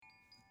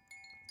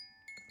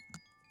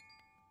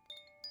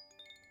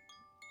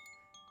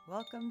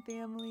Welcome,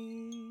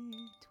 family,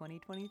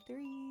 2023.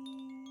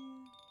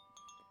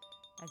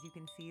 As you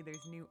can see,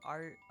 there's new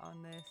art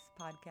on this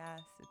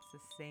podcast. It's the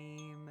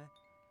same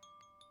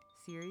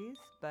series,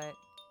 but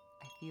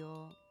I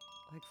feel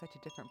like such a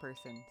different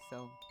person.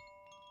 So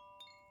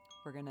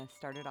we're going to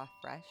start it off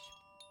fresh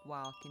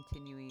while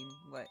continuing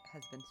what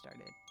has been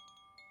started.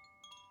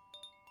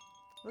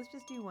 Let's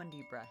just do one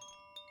deep breath.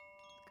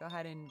 Go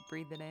ahead and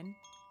breathe it in.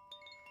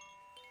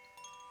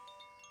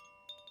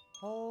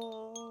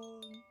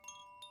 Hold.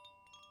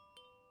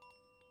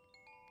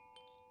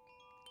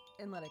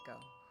 And let it go.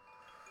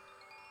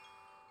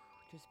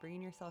 Just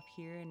bringing yourself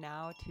here and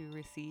now to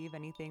receive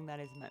anything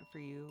that is meant for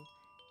you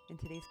in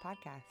today's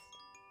podcast.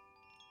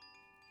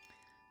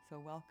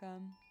 So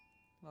welcome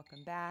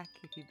back.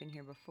 If you've been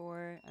here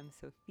before, I'm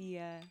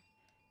Sophia,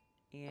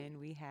 and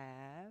we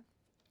have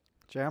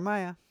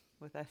Jeremiah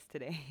with us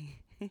today.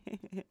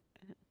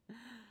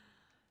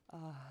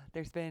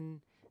 There's been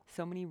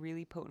so many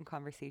really potent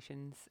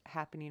conversations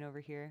happening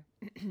over here.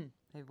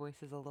 My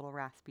voice is a little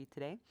raspy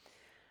today.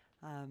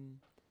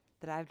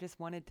 That I've just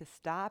wanted to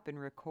stop and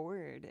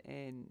record,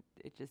 and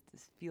it just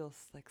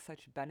feels like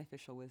such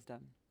beneficial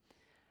wisdom.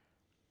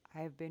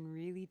 I've been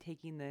really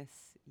taking this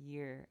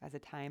year as a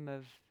time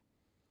of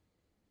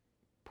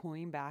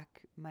pulling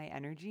back my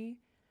energy,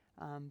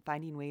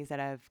 finding ways that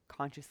I've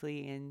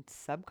consciously and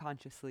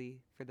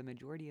subconsciously, for the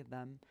majority of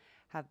them,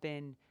 have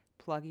been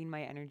plugging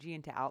my energy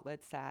into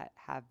outlets that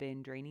have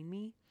been draining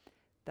me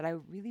that I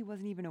really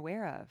wasn't even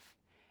aware of.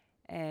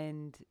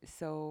 And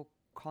so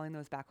calling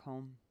those back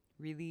home,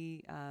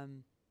 really,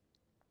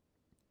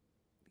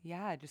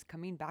 just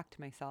coming back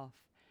to myself.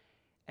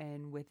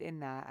 And within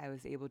that, I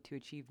was able to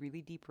achieve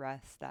really deep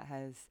rest that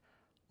has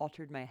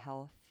altered my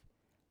health,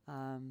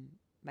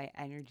 my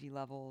energy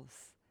levels.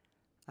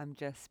 I'm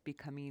just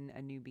becoming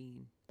a new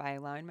being by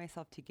allowing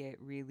myself to get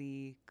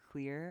really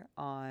clear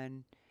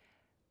on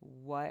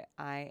what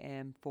I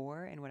am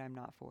for and what I'm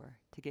not for,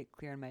 to get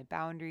clear on my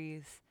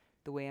boundaries,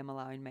 the way I'm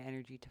allowing my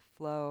energy to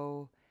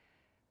flow,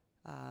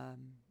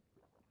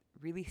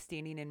 really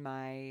standing in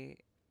my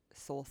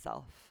soul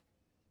self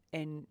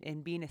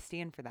and being a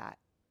stand for that.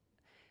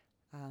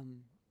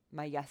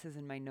 My yeses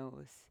and my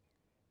nos,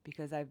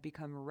 because I've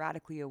become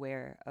radically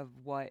aware of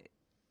what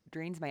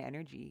drains my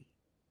energy.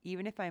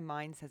 Even if my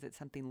mind says it's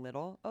something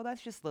little, oh,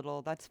 that's just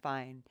little, that's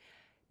fine.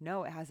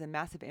 No, it has a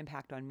massive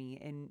impact on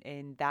me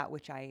and that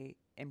which I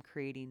am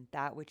creating,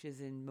 that which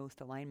is in most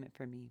alignment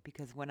for me.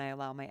 Because when I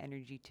allow my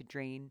energy to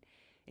drain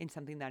in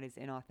something that is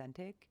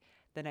inauthentic,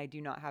 then I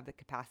do not have the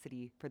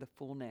capacity for the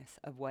fullness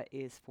of what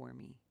is for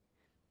me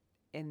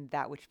and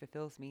that which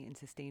fulfills me and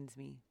sustains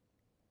me.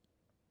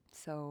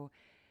 So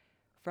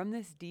from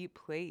this deep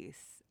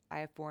place, I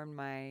have formed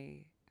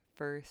my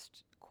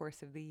first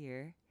course of the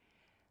year.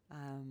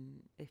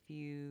 If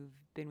you've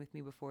been with me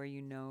before,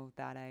 you know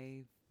that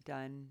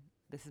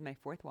this is my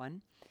fourth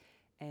one.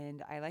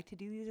 And I like to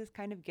do these as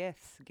kind of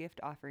gift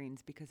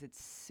offerings, because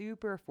it's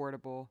super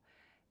affordable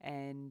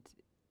and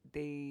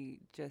they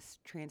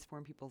just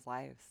transform people's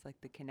lives. Like,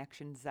 the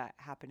connections that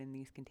happen in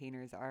these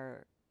containers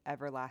are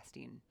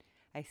everlasting.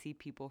 I see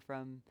people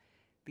from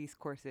these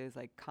courses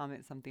like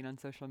comment something on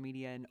social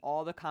media, and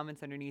all the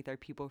comments underneath are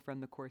people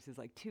from the courses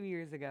like 2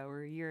 years ago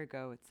or a year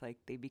ago. It's like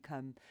they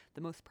become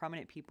the most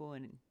prominent people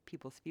in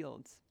people's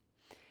fields.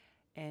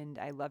 And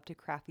I love to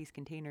craft these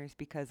containers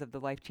because of the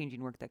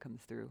life-changing work that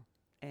comes through.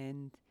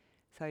 And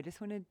so I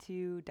just wanted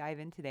to dive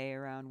in today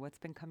around what's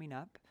been coming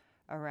up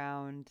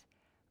around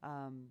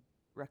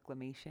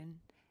reclamation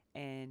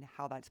and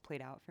how that's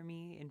played out for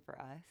me and for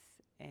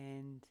us,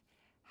 and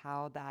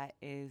how that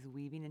is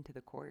weaving into the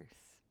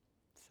course.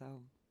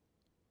 So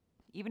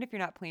even if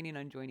you're not planning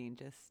on joining,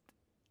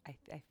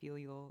 I feel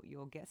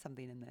you'll get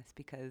something in this,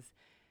 because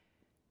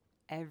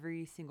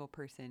every single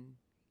person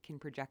can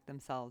project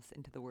themselves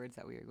into the words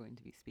that we are going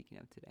to be speaking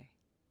of today.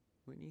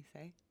 Wouldn't you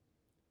say?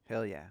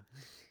 Hell yeah.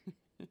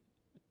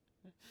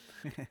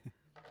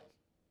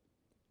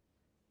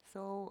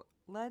 So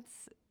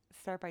let's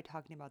start by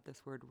talking about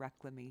this word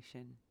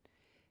reclamation,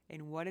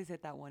 and what is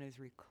it that one is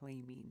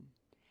reclaiming.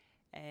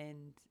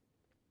 And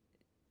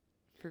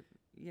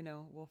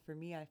for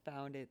me, I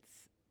found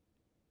it's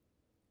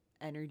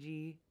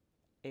energy.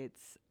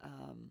 It's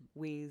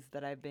ways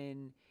that I've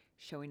been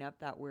showing up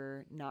that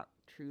were not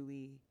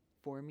truly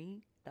for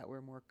me, that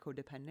were more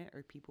codependent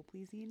or people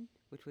pleasing,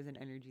 which was an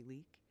energy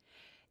leak.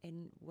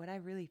 And what I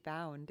really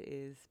found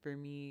is, for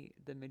me,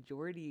 the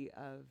majority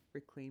of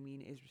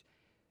reclaiming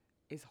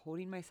is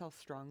holding myself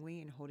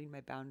strongly and holding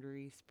my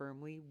boundaries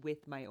firmly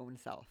with my own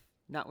self,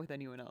 not with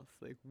anyone else,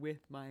 like with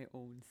my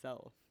own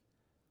self.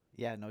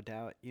 Yeah, no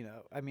doubt.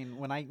 I mean,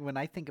 when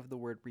I think of the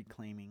word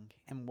reclaiming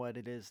and what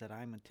it is that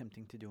I'm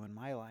attempting to do in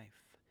my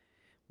life,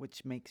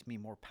 which makes me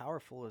more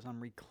powerful, is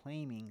I'm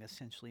reclaiming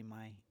essentially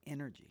my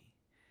energy.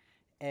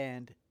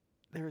 And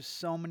there's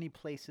so many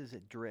places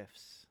it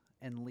drifts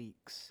and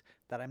leaks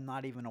that I'm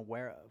not even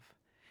aware of,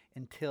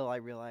 until I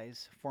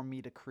realize, for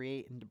me to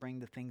create and to bring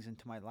the things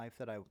into my life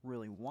that I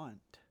really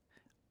want,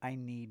 I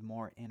need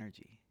more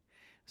energy.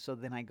 So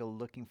then I go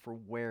looking for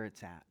where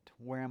it's at.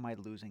 Where am I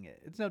losing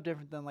it? It's no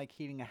different than like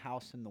heating a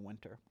house in the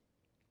winter.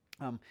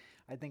 Um,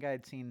 I think I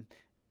had seen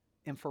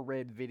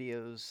infrared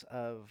videos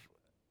of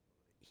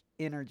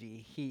energy,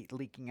 heat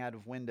leaking out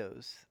of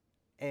windows,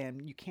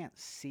 and you can't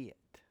see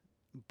it.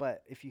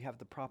 But if you have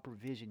the proper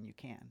vision, you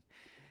can.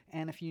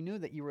 And if you knew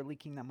that you were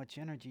leaking that much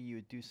energy, you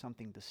would do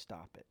something to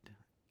stop it.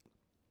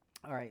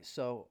 All right,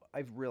 so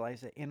I've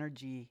realized that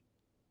energy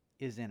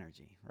is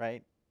energy,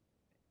 right?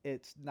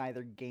 It's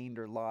neither gained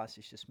or lost,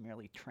 it's just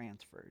merely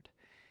transferred.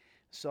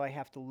 So I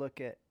have to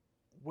look at,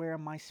 where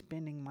am I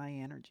spending my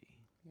energy?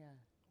 Yeah.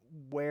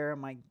 Where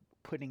am I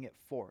putting it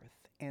forth?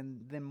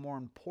 And then, more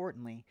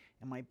importantly,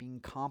 am I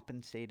being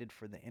compensated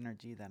for the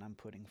energy that I'm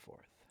putting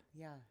forth?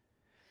 Yeah.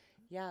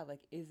 Yeah,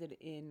 like is it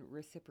in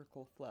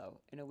reciprocal flow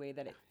in a way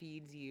that it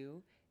feeds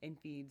you and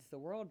feeds the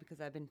world?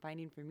 Because I've been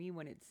finding for me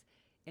when it's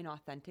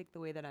inauthentic, the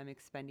way that I'm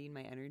expending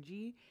my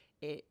energy,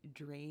 it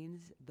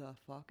drains the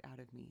fuck out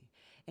of me.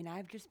 And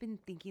I've just been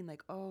thinking,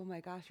 like, oh my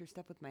gosh, there's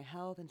stuff with my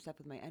health and stuff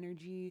with my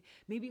energy.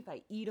 Maybe if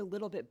I eat a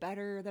little bit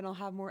better, then I'll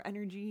have more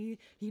energy.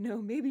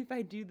 Maybe if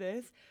I do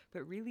this.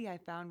 But really, I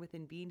found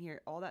within being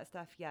here, all that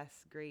stuff, yes,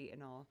 great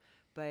and all.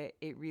 But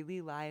it really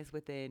lies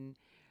within,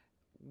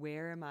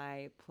 where am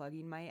I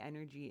plugging my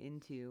energy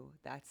into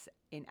that's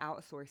in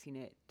outsourcing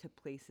it to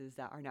places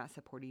that are not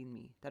supporting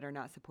me, that are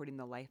not supporting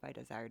the life I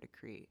desire to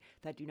create,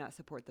 that do not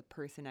support the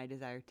person I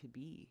desire to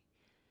be?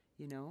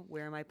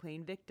 Where am I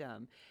playing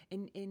victim?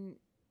 And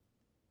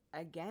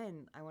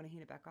again, I want to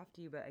hand it back off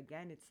to you, but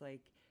again, it's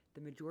like the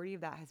majority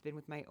of that has been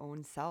with my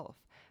own self.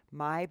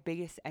 My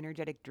biggest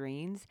energetic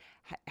drains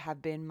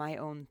have been my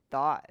own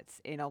thoughts,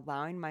 in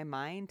allowing my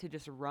mind to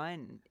just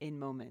run in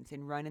moments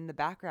and run in the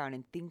background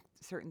and think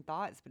certain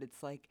thoughts. But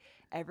it's like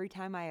every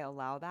time I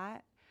allow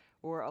that,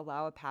 or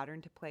allow a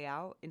pattern to play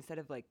out instead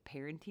of like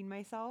parenting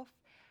myself,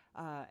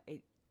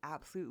 it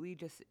absolutely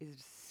just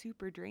is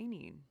super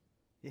draining.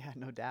 Yeah,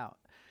 no doubt.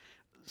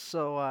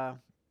 So,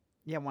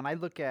 yeah, when I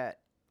look at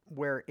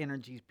where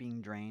energy is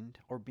being drained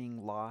or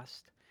being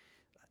lost,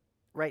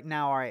 right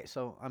now, all right,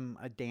 so I'm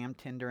a dam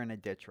tender and a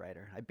ditch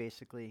rider. I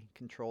basically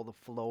control the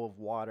flow of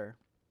water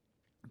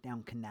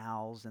down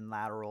canals and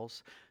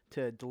laterals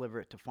to deliver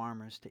it to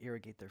farmers to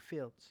irrigate their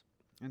fields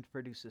and to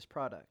produce this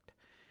product.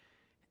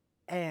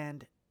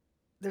 And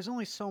there's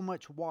only so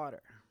much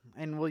water,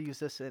 and we'll use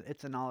this,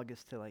 it's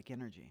analogous to like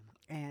energy,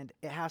 and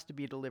it has to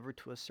be delivered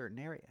to a certain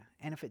area.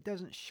 And if it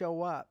doesn't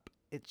show up,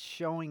 it's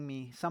showing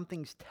me,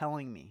 something's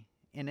telling me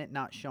in it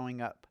not showing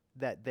up,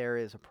 that there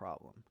is a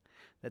problem,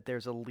 that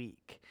there's a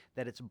leak,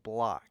 that it's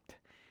blocked.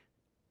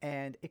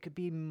 And it could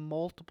be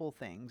multiple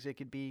things. It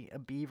could be a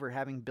beaver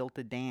having built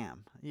a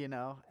dam,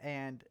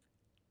 and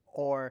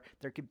or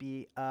there could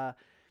be a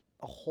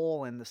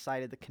hole in the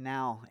side of the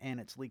canal and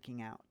it's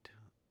leaking out.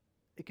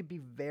 It could be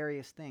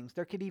various things.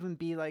 There could even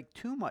be like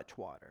too much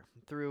water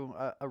through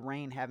a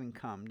rain having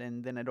come,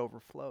 and then it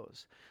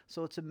overflows.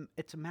 So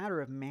it's a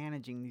matter of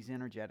managing these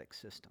energetic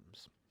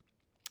systems.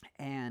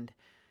 And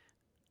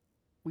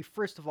we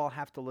first of all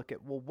have to look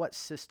at, well, what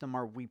system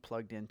are we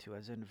plugged into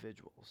as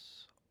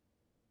individuals?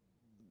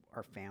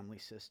 Our family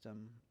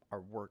system,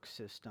 our work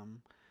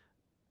system,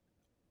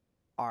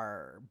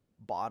 our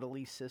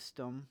bodily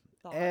system,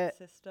 Thought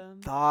system.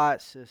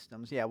 thought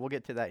systems. Yeah, we'll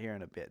get to that here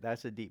in a bit.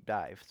 That's a deep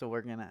dive. So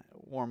we're going to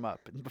warm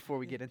up before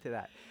we get into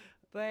that.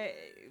 But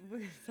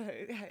so,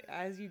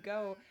 as you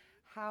go,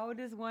 how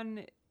does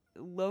one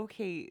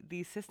locate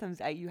these systems?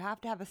 You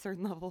have to have a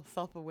certain level of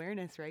self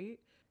awareness, right?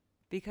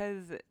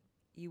 Because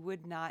you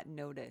would not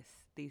notice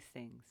these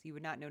things. You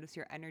would not notice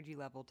your energy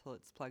level till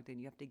it's plugged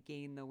in. You have to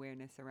gain the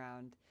awareness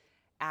around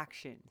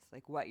actions,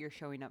 like what you're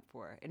showing up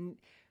for. And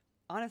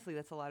honestly,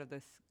 that's a lot of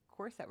this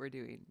course that we're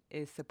doing,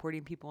 is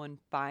supporting people in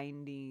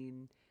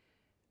finding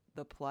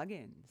the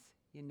plugins,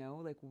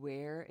 like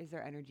where is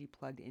their energy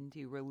plugged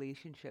into?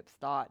 Relationships,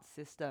 thoughts,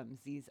 systems,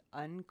 these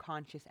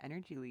unconscious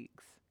energy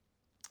leaks.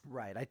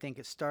 Right. I think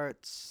it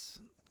starts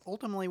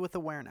ultimately with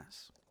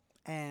awareness,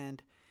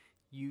 and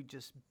you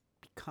just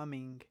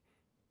becoming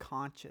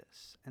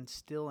conscious and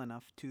still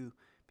enough to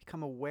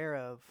become aware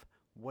of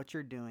what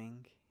you're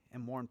doing,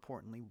 and more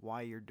importantly,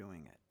 why you're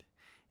doing it.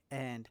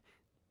 And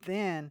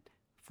then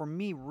for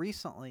me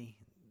recently,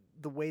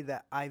 the way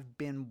that I've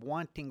been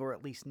wanting, or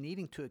at least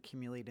needing, to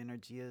accumulate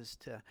energy is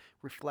to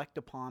reflect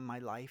upon my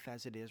life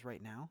as it is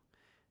right now.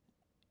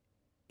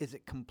 Is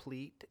it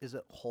complete? Is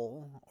it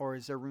whole? Or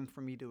is there room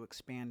for me to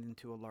expand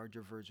into a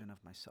larger version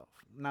of myself?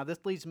 Now,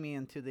 this leads me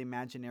into the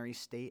imaginary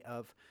state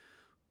of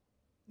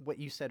what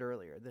you said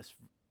earlier, this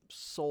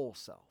soul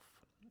self.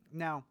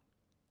 Now,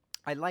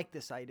 I like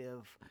this idea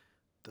of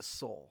the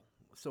soul.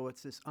 So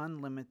it's this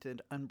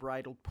unlimited,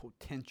 unbridled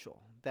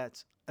potential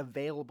that's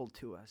available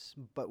to us,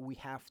 but we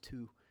have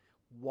to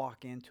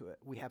walk into it.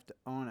 We have to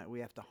own it. We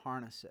have to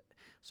harness it.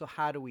 So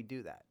how do we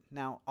do that?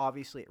 Now,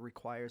 obviously, it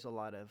requires a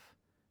lot of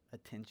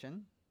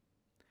attention,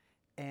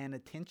 and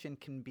attention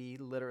can be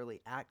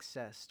literally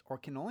accessed, or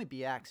can only be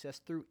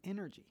accessed through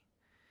energy.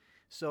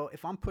 So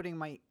if I'm putting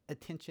my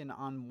attention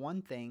on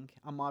one thing,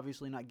 I'm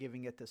obviously not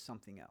giving it to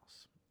something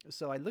else.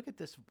 So I look at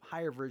this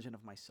higher version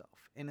of myself,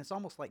 and it's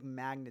almost like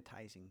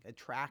magnetizing,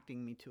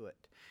 attracting me to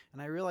it.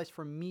 And I realize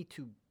for me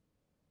to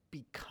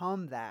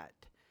become that,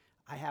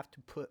 I have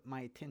to put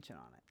my attention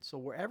on it. So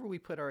wherever we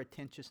put our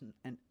attention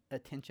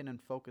and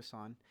focus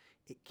on,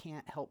 it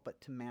can't help but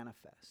to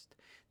manifest.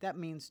 That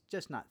means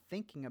just not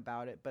thinking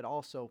about it, but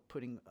also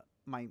putting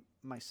my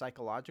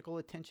psychological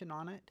attention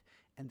on it,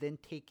 and then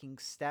taking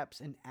steps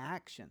and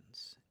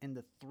actions in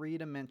the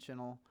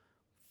three-dimensional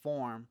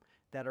form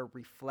that are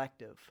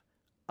reflective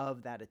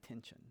of that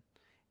attention.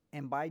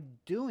 And by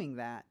doing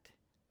that,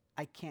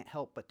 I can't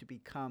help but to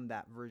become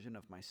that version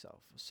of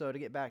myself. So, to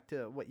get back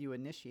to what you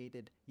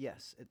initiated,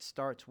 yes, it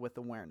starts with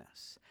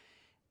awareness.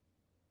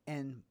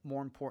 And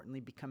more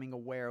importantly, becoming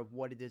aware of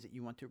what it is that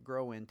you want to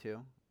grow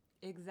into.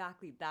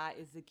 Exactly. That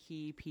is the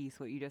key piece,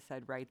 what you just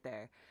said right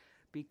there.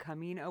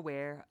 Becoming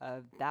aware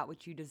of that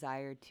which you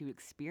desire to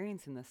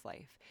experience in this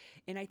life.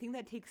 And I think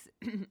that takes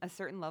a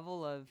certain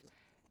level of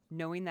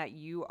knowing that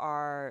you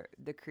are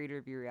the creator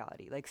of your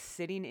reality, like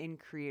sitting in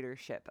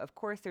creatorship. Of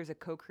course, there's a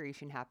co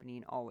creation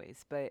happening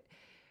always, but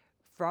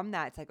from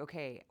that, it's like,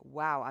 okay,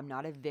 wow, I'm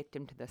not a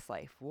victim to this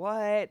life.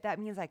 What? That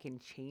means I can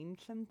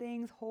change some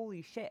things?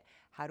 Holy shit.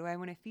 How do I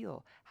want to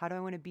feel? How do I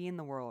want to be in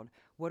the world?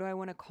 What do I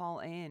want to call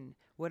in?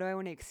 What do I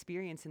want to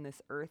experience in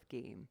this earth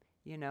game?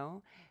 You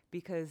know?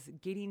 Because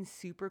getting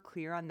super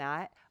clear on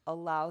that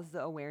allows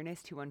the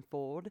awareness to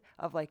unfold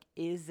of like,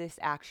 is this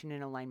action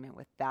in alignment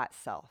with that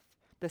self?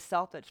 The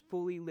self that's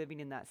fully living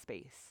in that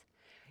space.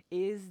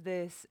 Is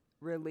this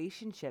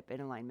relationship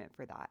in alignment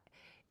for that?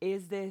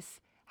 Is this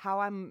how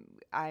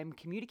I'm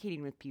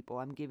communicating with people?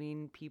 I'm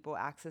giving people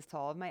access to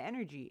all of my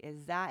energy.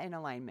 Is that in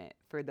alignment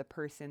for the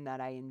person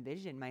that I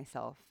envision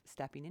myself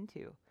stepping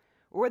into?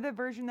 Or the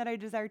version that I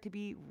desire to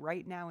be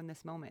right now in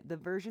this moment, the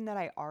version that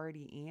I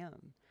already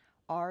am.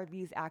 Are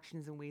these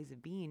actions and ways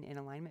of being in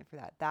alignment for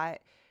that?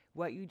 That,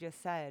 what you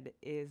just said,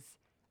 is,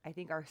 I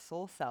think, our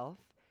soul self,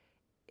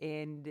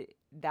 and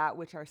that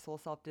which our soul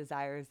self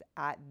desires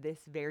at this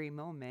very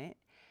moment,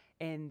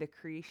 and the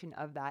creation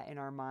of that in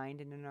our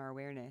mind and in our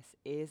awareness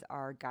is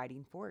our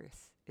guiding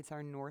force. It's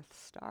our North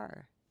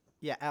Star.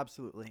 Yeah,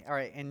 absolutely. All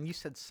right. And you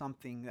said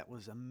something that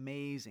was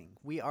amazing.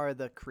 We are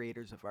the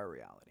creators of our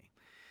reality.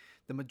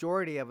 The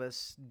majority of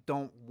us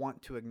don't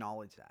want to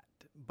acknowledge that.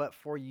 But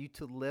for you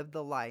to live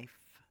the life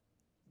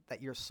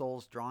that your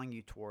soul's drawing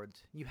you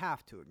towards, you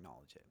have to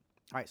acknowledge it.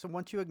 All right. So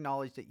once you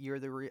acknowledge that you're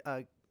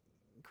the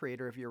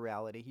creator of your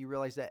reality, you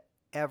realize that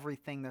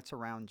everything that's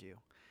around you,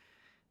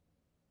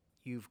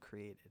 you've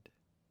created.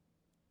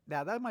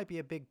 Now, that might be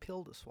a big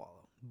pill to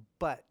swallow,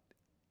 but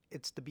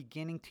it's the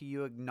beginning to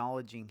you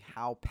acknowledging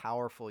how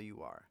powerful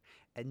you are.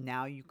 And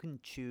now you can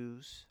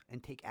choose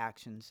and take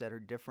actions that are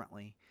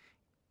differently,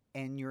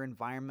 and your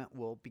environment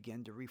will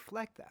begin to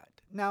reflect that.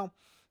 Now,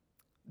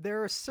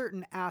 there are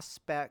certain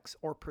aspects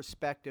or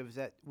perspectives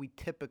that we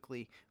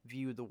typically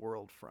view the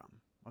world from,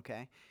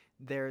 okay?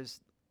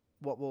 There's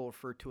what we'll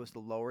refer to as the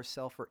lower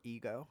self or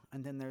ego,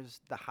 and then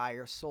there's the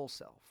higher soul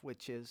self,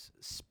 which is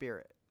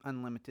spirit,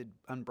 unlimited,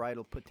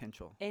 unbridled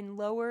potential. And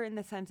lower in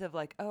the sense of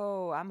like,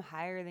 oh, I'm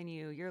higher than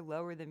you, you're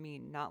lower than me.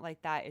 Not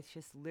like that. It's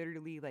just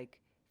literally like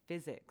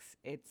physics.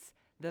 It's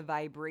the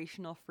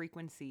vibrational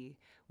frequency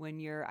when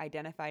you're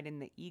identified in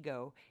the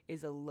ego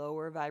is a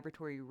lower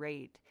vibratory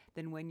rate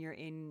than when you're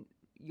in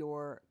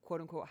your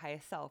quote unquote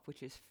highest self,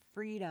 which is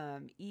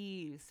freedom,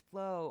 ease,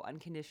 flow,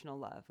 unconditional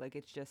love. Like,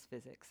 it's just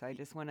physics. So I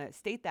just want to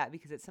state that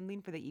because it's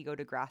something for the ego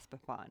to grasp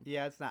upon.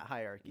 Yeah, it's not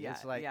hierarchy. Yeah,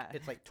 yeah.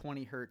 It's like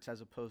 20 hertz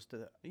as opposed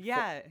to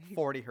Yeah.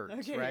 40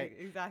 hertz, Okay, right?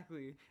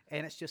 exactly.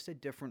 And it's just a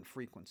different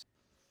frequency.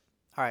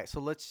 All right, so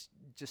let's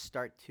just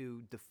start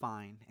to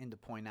define and to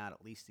point out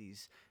at least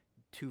these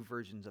two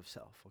versions of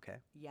self, okay?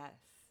 Yes.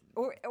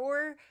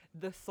 Or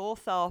the soul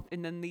self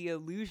and then the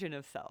illusion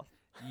of self.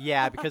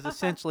 Yeah, because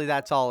essentially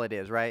that's all it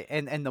is, right?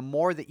 And the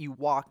more that you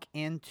walk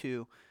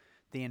into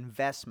the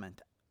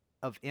investment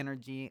of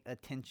energy,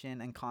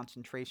 attention, and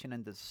concentration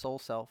into the soul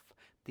self,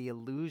 the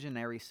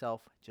illusionary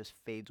self just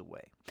fades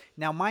away.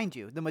 Now, mind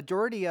you, the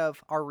majority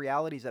of our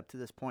realities up to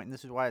this point, and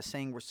this is why I was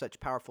saying we're such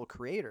powerful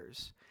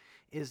creators,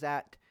 is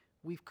that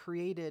we've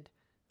created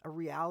a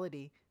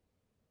reality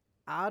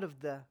out of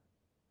the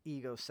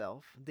ego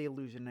self, the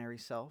illusionary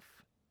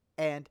self,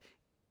 and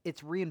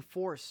it's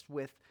reinforced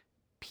with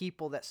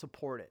people that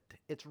support it.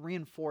 It's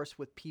reinforced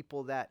with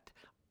people that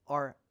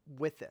are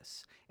with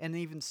us. And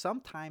even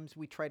sometimes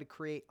we try to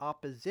create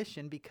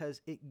opposition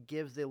because it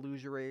gives the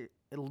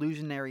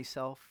illusionary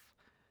self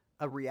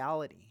a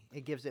reality.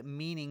 It gives it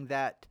meaning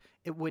that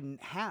it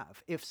wouldn't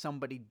have if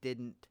somebody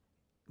didn't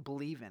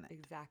believe in it.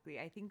 Exactly.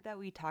 I think that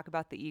we talk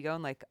about the ego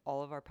in like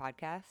all of our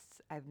podcasts.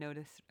 I'm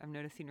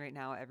noticing right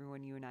now,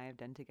 everyone you and I have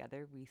done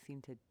together, we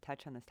seem to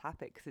touch on this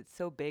topic because it's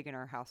so big in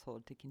our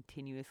household to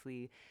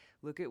continuously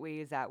look at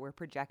ways that we're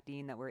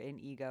projecting, that we're in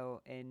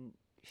ego, and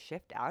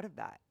shift out of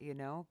that,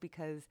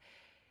 because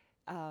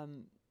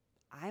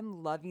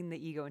I'm loving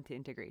the ego into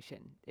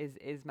integration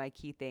is my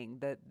key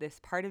thing. This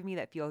part of me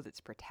that feels it's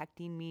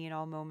protecting me in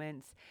all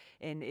moments.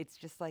 And it's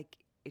just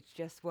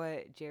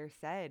what Jer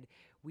said.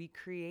 We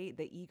create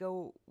the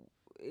ego.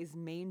 his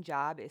main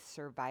job is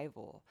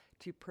survival,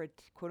 to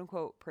quote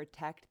unquote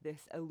protect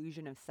this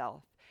illusion of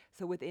self.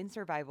 So within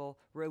survival,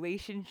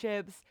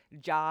 relationships,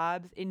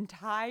 jobs,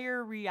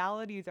 entire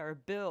realities are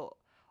built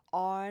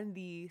on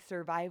the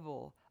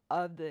survival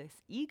of this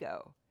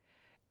ego.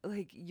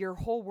 Like your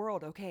whole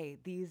world, okay,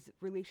 these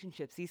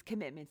relationships, these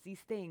commitments, these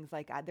things,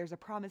 like there's a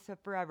promise of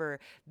forever.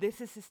 This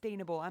is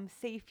sustainable. I'm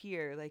safe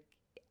here. Like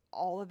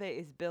all of it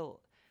is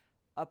built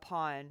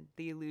upon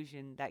the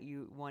illusion that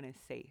you want is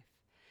safe,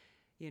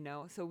 you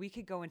know? So we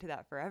could go into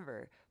that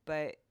forever,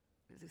 but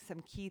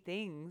some key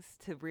things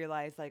to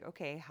realize, like,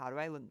 okay, how do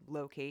I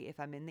locate if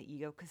I'm in the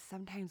ego? Because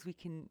sometimes we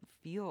can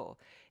feel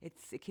it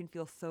can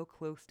feel so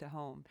close to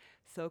home,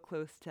 so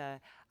close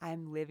to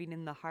I'm living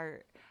in the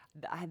heart.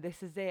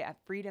 This is it, a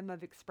freedom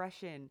of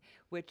expression,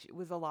 which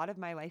was a lot of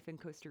my life in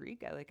Costa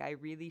Rica. Like I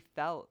really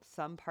felt,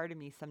 some part of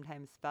me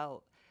sometimes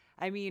felt,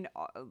 I mean,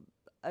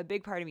 a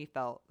big part of me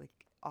felt like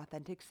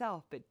authentic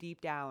self, but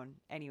deep down,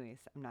 anyways,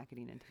 I'm not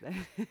getting into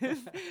this.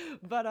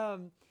 But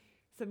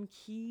some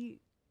key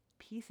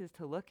pieces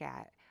to look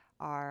at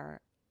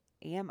are,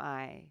 am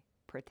I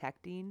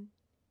protecting,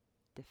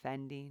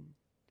 defending,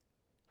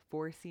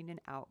 forcing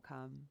an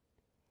outcome?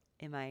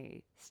 Am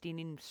I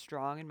standing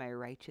strong in my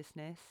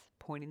righteousness,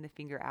 pointing the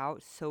finger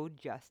out, so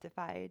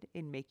justified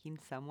in making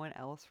someone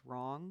else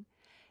wrong?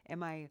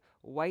 Am I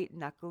white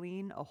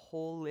knuckling a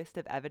whole list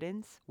of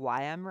evidence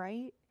why I'm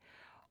right?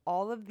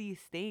 All of these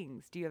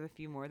things. Do you have a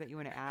few more that you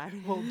want to add?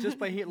 Well, just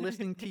by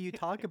listening to you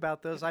talk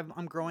about those,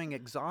 I'm growing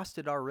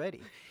exhausted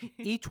already.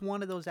 Each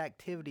one of those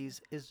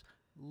activities is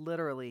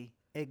literally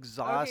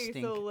exhausting.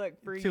 Okay, so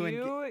look, for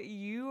you,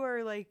 you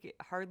are like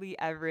hardly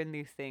ever in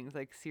these things.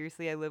 Like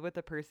seriously, I live with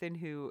a person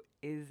who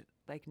is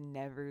like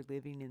never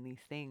living in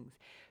these things.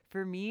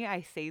 For me,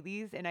 I say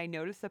these and I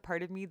notice a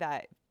part of me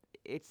that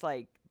it's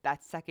like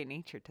that's second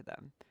nature to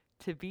them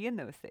to be in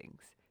those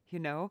things. You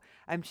know,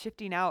 I'm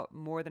shifting out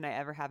more than I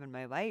ever have in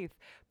my life,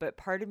 but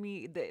part of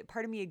me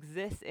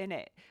exists in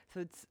it. So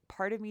it's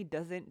part of me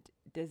doesn't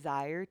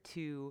desire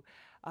to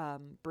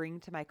bring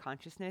to my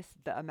consciousness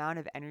the amount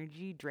of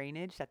energy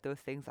drainage that those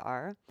things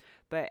are.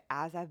 But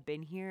as I've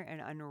been here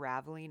and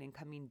unraveling and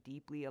coming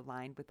deeply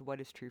aligned with what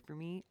is true for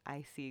me,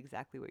 I see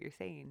exactly what you're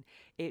saying.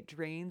 It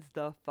drains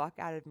the fuck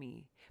out of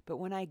me. But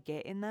when I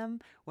get in them,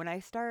 when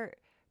I start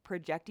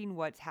projecting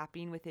what's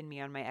happening within me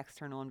on my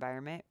external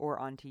environment or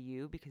onto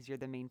you because you're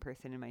the main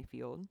person in my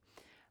field,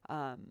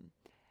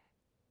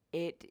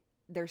 it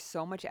there's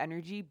so much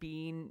energy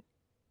being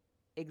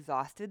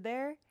exhausted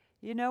there,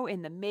 you know,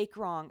 in the make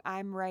wrong,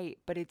 I'm right,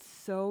 but it's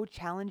so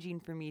challenging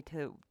for me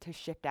to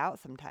shift out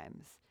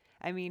sometimes.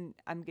 I mean,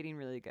 I'm getting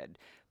really good,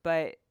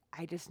 but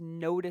I just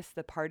notice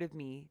the part of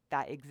me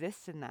that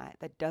exists in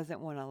that doesn't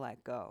want to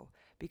let go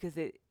because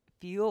the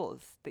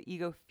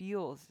ego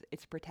feels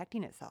it's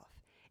protecting itself,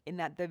 in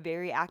that the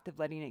very act of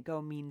letting it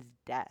go means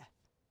death.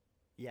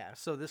 Yeah,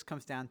 so this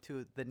comes down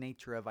to the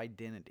nature of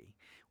identity.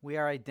 We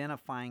are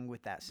identifying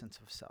with that sense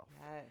of self.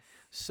 Yes.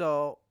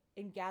 So,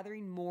 And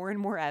gathering more and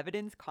more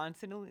evidence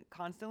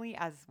constantly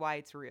as why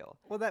it's real.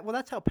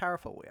 that's how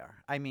powerful we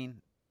are. I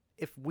mean,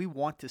 if we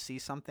want to see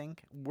something,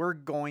 we're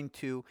going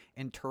to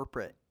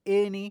interpret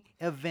any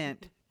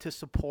event to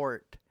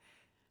support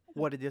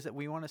what it is that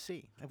we want to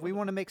see. If we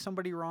want to make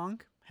somebody wrong,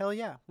 hell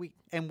yeah,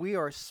 we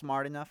are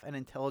smart enough and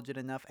intelligent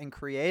enough and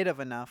creative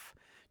enough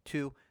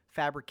to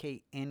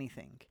fabricate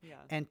anything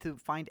and to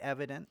find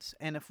evidence.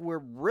 And if we're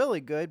really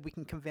good, we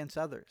can convince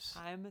others.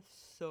 I'm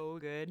so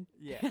good.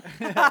 Yeah.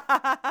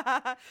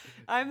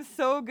 I'm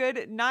so good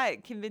at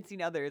not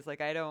convincing others.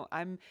 Like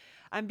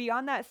I'm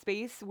beyond that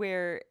space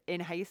where in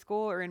high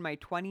school or in my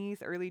 20s,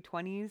 early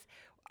 20s,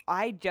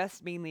 I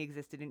just mainly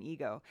existed in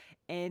ego,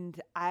 and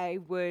I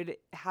would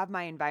have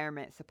my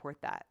environment support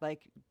that.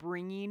 Like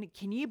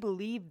can you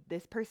believe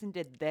this person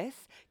did this?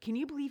 Can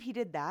you believe he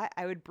did that?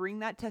 I would bring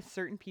that to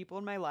certain people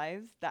in my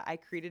lives that I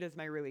created as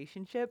my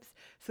relationships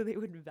so they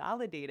would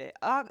validate it.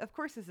 Of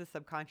course, this is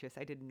subconscious.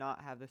 I did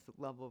not have this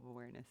level of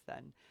awareness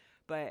then,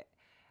 but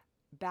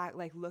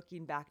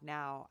looking back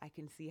now, I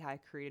can see how I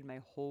created my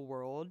whole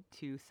world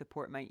to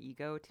support my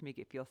ego, to make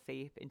it feel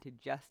safe, and to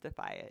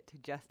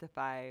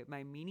justify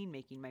my meaning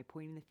making, my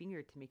pointing the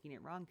finger to making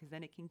it wrong, because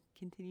then it can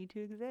continue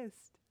to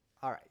exist.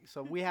 All right,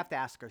 so we have to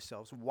ask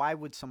ourselves, why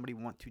would somebody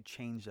want to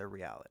change their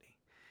reality?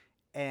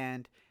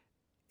 And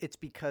it's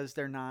because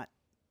they're not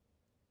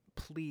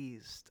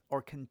pleased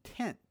or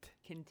content.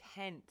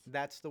 Content.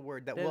 That's the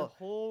word that the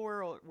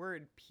whole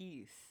word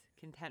peace.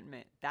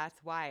 Contentment. That's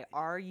why.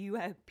 Are you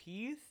at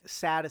peace?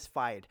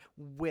 Satisfied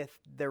with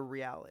their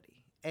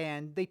reality.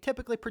 And they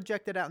typically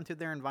project it out into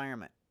their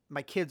environment.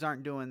 My kids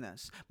aren't doing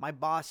this. My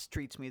boss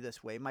treats me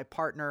this way. My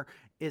partner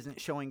isn't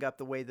showing up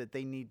the way that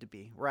they need to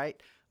be,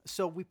 right?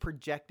 So we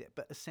project it,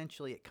 but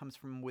essentially it comes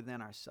from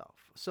within ourselves.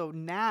 So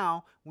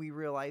now we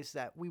realize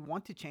that we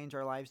want to change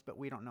our lives, but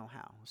we don't know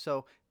how.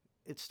 So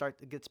it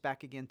gets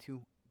back again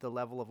to the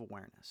level of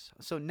awareness.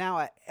 So now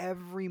at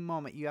every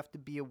moment you have to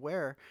be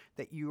aware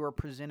that you are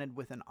presented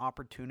with an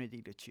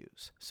opportunity to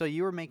choose. So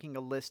you were making a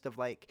list of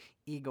like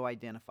ego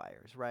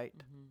identifiers, right?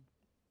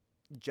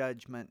 Mm-hmm.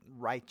 judgment,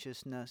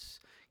 righteousness,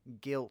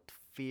 guilt,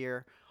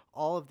 fear,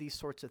 all of these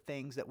sorts of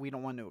things that we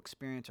don't want to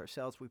experience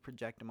ourselves, we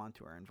project them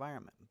onto our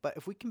environment. But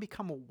if we can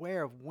become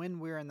aware of when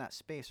we're in that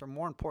space, or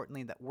more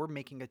importantly, that we're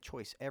making a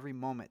choice every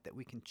moment, that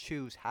we can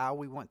choose how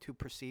we want to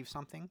perceive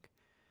something,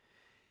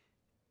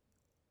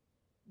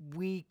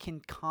 we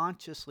can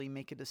consciously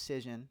make a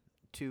decision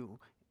to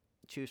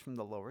choose from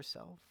the lower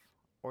self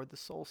or the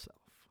soul self.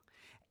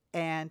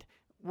 And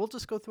we'll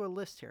just go through a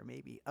list here,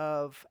 maybe,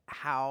 of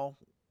how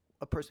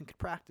a person could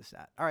practice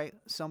that. All right,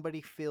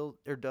 somebody feels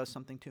or does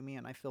something to me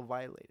and I feel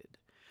violated.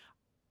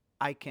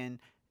 I can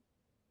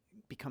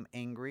become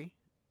angry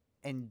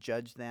and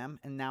judge them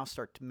and now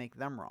start to make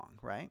them wrong,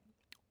 right?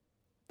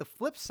 The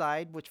flip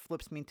side, which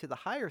flips me to the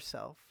higher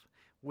self,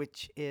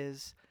 which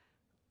is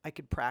I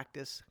could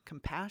practice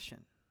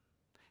compassion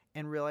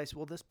and realize,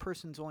 well, this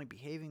person's only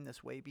behaving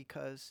this way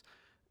because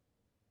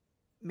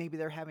maybe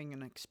they're having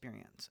an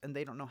experience and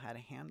they don't know how to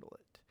handle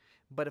it.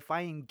 But if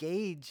I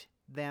engage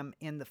them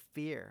in the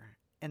fear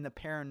and the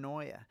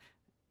paranoia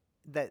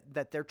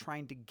that they're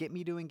trying to get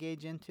me to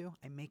engage into,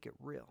 I make it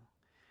real.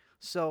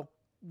 So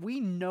we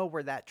know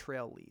where that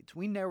trail leads.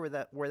 We know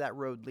where that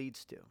road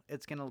leads to.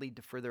 It's going to lead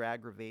to further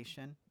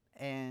aggravation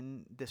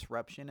and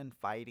disruption and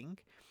fighting.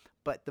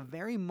 But the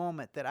very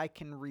moment that I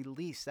can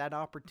release that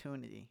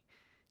opportunity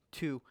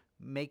to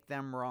make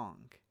them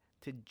wrong,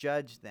 to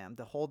judge them,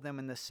 to hold them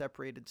in the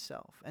separated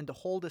self, and to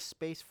hold a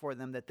space for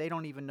them that they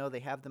don't even know they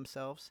have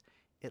themselves,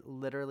 it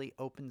literally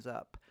opens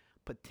up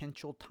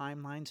potential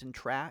timelines and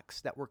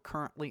tracks that were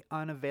currently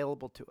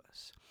unavailable to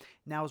us.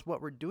 Now, is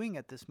what we're doing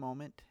at this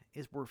moment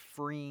is we're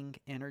freeing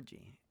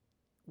energy.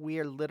 We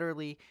are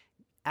literally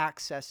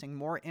accessing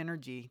more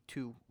energy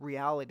to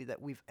reality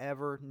that we've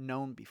ever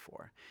known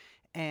before.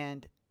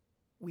 And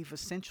we've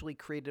essentially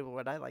created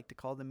what I like to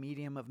call the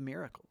medium of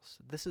miracles.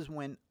 This is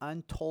when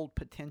untold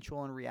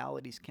potential and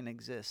realities can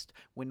exist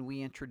when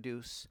we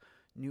introduce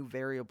new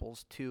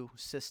variables to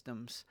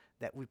systems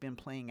that we've been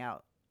playing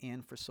out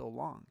in for so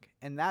long.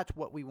 And that's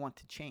what we want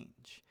to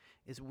change,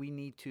 is we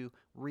need to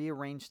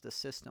rearrange the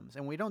systems.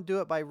 And we don't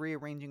do it by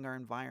rearranging our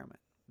environment.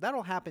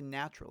 That'll happen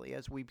naturally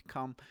as we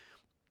become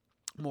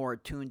more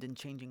attuned and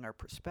changing our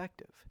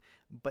perspective.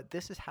 But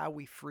this is how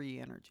we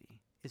free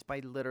energy, is by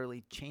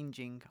literally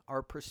changing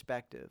our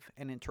perspective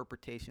and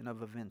interpretation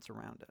of events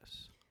around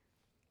us.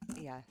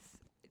 Yes,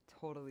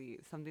 totally.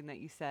 Something that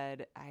you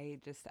said, I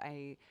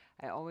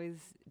always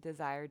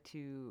desire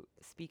to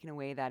speak in a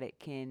way that it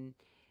can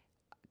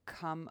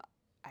come,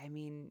 I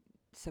mean,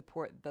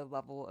 support the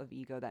level of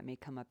ego that may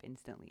come up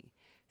instantly.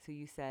 So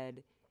you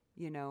said,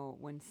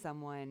 when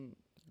someone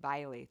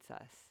violates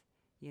us,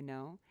 you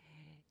know,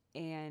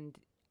 and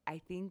I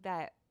think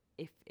that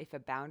if a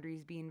boundary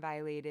is being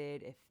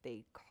violated, if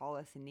they call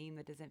us a name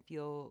that doesn't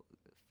feel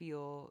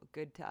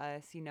good to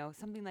us,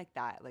 something like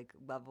that, like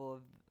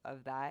level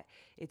of that,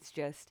 it's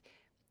just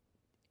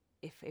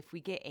if we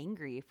get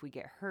angry, if we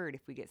get hurt,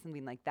 if we get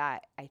something like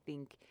that, I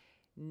think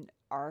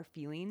our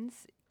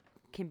feelings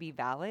can be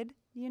valid,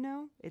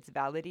 it's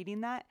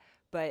validating that.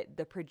 But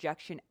the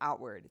projection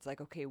outward, it's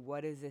like, okay,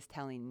 what is this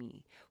telling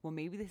me? Well,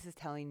 maybe this is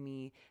telling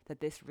me that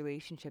this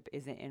relationship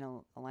isn't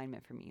in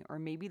alignment for me. Or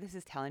maybe this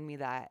is telling me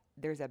that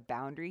there's a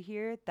boundary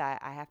here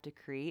that I have to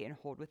create and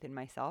hold within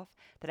myself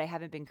that I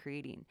haven't been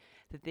creating.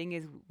 The thing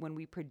is, when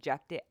we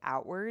project it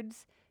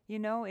outwards,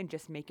 and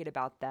just make it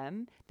about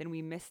them, then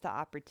we miss the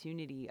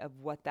opportunity of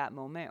what that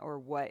moment or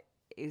what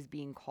is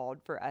being called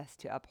for us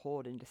to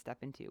uphold and to step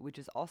into, which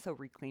is also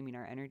reclaiming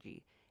our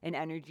energy. An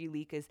energy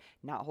leak is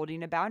not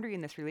holding a boundary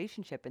in this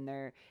relationship,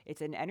 and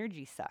it's an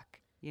energy suck,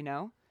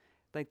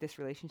 like this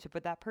relationship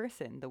with that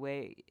person. The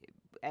way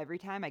every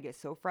time I get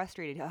so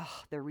frustrated,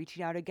 they're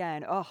reaching out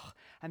again.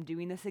 I'm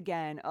doing this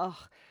again.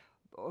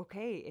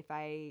 Okay, if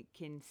I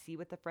can see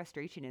what the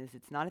frustration is,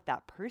 it's not at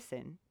that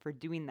person for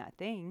doing that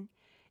thing.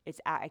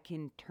 I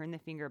can turn the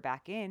finger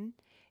back in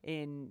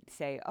and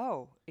say,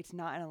 it's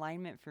not in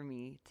alignment for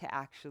me to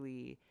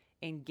actually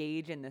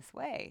engage in this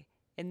way.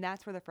 And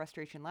that's where the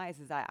frustration lies,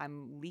 is that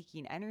I'm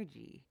leaking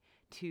energy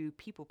to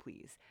people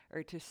please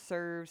or to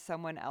serve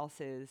someone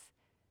else's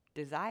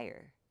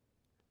desire.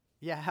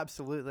 Yeah,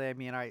 absolutely. I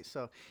mean, all right,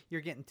 so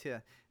you're getting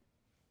to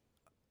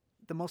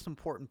the most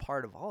important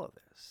part of all of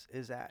this,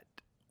 is that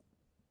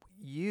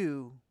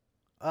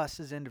us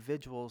as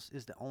individuals,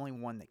 is the only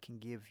one that can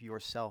give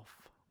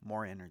yourself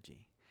more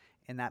energy.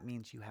 And that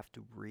means you have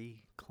to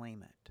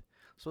reclaim it.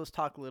 So let's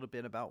talk a little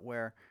bit about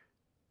where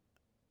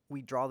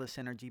we draw this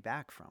energy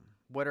back from.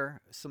 What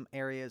are some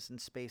areas and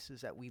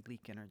spaces that we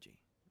leak energy?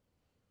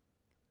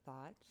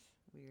 Thoughts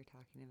we were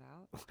talking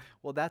about.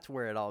 Well, that's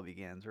where it all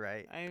begins,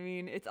 right? I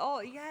mean, it's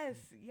all, yes.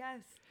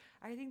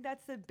 I think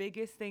that's the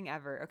biggest thing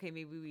ever. Okay,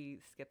 maybe we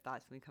skip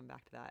thoughts and we come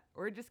back to that.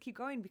 Or just keep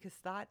going, because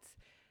thoughts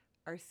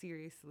are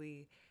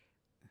seriously,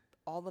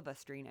 all of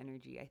us drain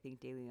energy, I think,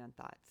 daily on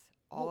thoughts.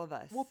 All of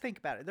us. Well, think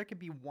about it. There could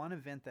be one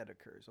event that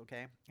occurs,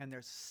 okay? And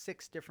there's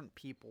 6 different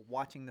people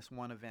watching this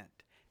one event.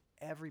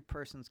 Every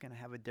person's going to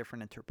have a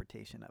different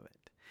interpretation of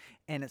it.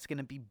 And it's going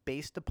to be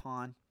based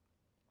upon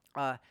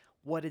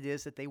what it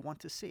is that they want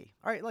to see.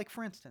 All right, like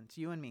for instance,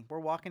 you and me, we're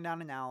walking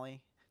down an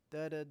alley,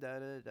 da da da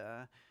da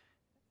da.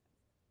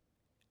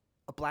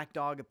 A black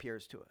dog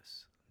appears to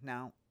us.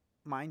 Now,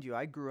 mind you,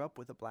 I grew up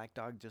with a black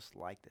dog just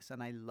like this,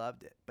 and I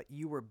loved it. But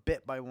you were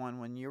bit by one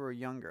when you were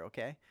younger,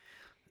 okay?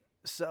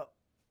 So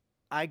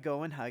I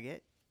go and hug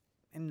it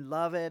and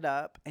love it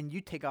up, and you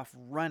take off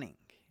running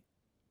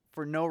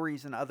for no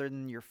reason other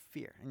than your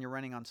fear, and you're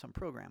running on some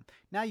program.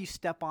 Now you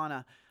step on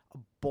a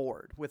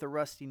board with a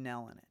rusty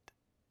nail in it.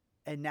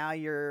 And now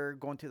you're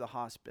going to the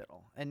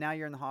hospital. And now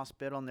you're in the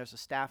hospital and there's a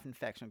staph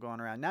infection going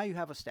around. Now you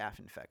have a staph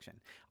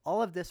infection.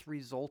 All of this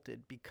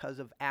resulted because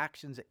of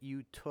actions that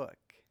you took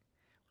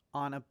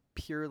on a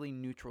purely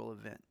neutral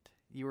event.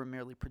 You were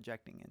merely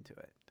projecting into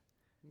it.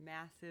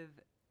 Massive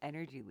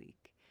energy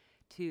leak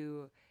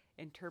to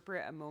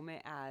interpret a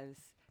moment as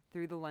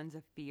through the lens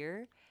of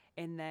fear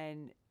and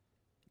then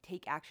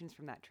take actions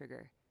from that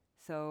trigger.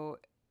 So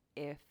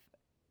if,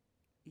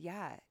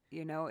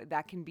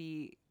 that can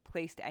be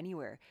placed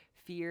anywhere.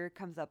 Fear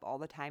comes up all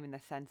the time in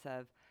the sense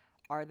of,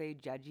 are they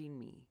judging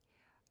me?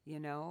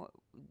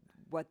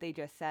 What they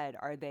just said,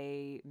 are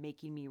they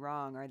making me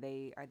wrong? Are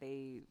they,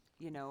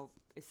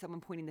 is someone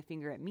pointing the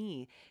finger at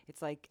me?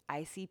 It's like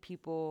I see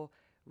people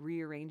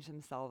rearrange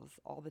themselves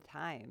all the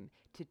time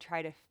to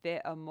try to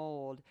fit a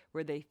mold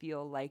where they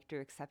feel liked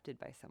or accepted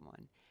by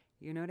someone.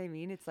 You know what I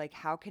mean? It's like,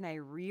 how can I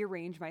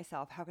rearrange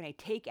myself? How can I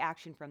take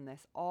action from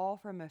this? All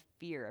from a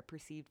fear, a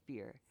perceived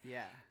fear.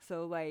 Yeah.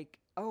 So like,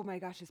 oh my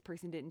gosh, this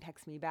person didn't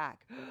text me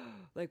back.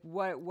 Like,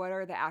 what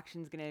are the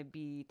actions going to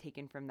be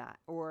taken from that?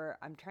 Or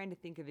I'm trying to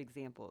think of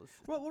examples.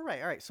 Well,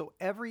 right. All right. So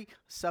every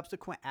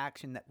subsequent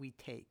action that we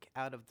take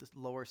out of this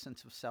lower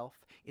sense of self,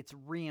 it's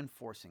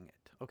reinforcing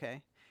it,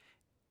 okay?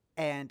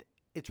 And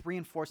it's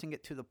reinforcing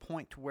it to the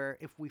point to where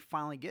if we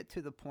finally get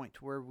to the point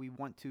to where we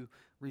want to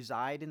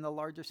reside in the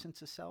larger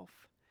sense of self,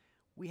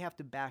 we have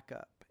to back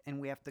up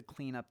and we have to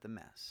clean up the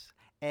mess.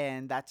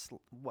 And that's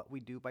what we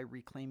do by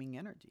reclaiming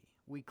energy.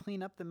 We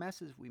clean up the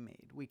messes we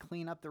made. We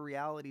clean up the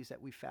realities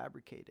that we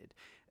fabricated,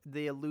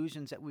 the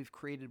illusions that we've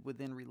created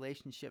within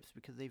relationships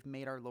because they've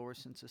made our lower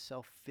sense of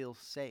self feel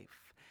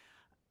safe.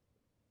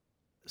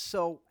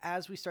 So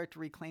as we start to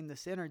reclaim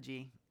this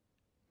energy,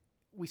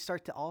 we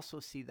start to also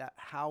see that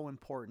how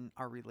important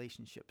our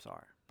relationships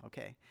are,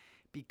 okay?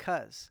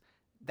 Because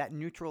that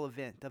neutral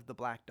event of the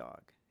black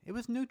dog, it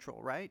was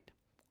neutral, right?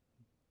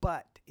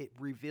 But it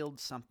revealed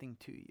something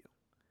to you.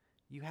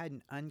 You had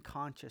an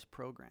unconscious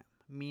program,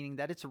 meaning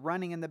that it's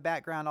running in the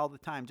background all the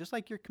time. Just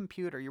like your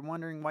computer, you're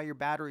wondering why your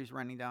battery's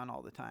running down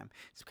all the time.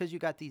 It's because you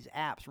got these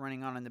apps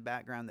running on in the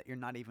background that you're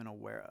not even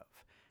aware of,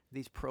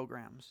 these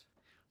programs.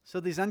 So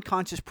these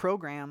unconscious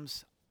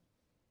programs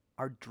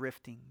are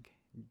drifting,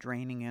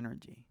 draining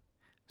energy.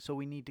 So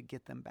we need to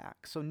get them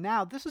back. So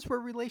now this is where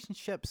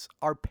relationships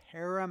are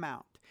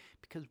paramount,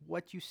 because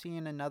what you see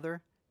in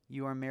another,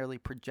 you are merely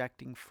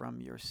projecting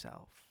from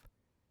yourself.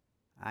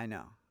 I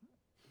know.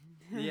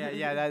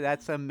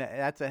 That's some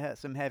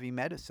heavy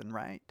medicine,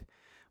 right?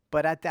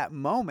 But at that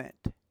moment,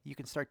 you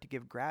can start to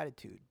give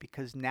gratitude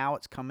because now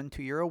it's coming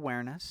to your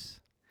awareness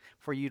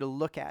for you to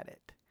look at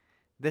it.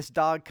 This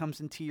dog comes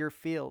into your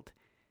field.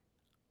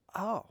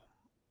 Oh,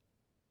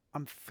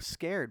 I'm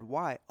scared.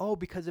 Why? Oh,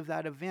 because of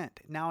that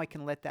event. Now I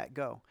can let that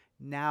go.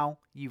 Now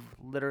you've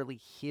literally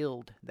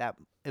healed that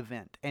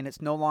event, and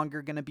it's no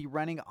longer going to be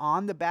running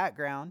on the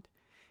background,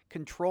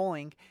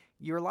 controlling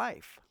your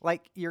life.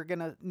 Like you're going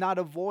to not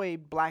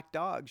avoid black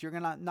dogs. You're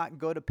going to not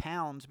go to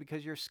pounds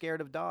because you're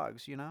scared of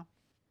dogs, you know?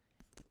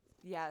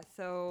 Yeah,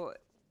 so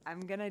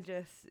I'm going to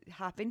just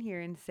hop in here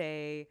and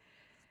say,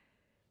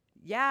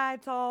 yeah,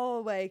 it's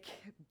all like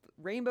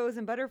rainbows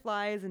and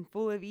butterflies and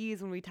full of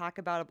ease when we talk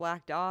about a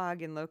black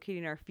dog and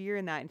locating our fear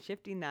in that and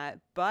shifting that.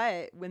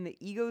 But when the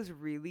ego's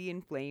really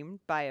inflamed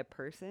by a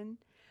person,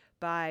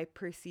 by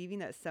perceiving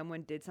that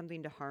someone did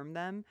something to harm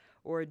them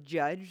or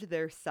judge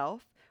their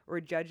self or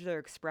judge their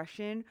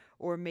expression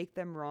or make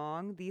them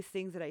wrong, these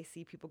things that I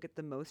see people get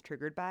the most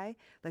triggered by,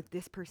 like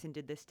this person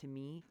did this to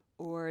me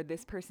or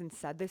this person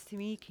said this to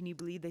me. Can you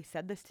believe they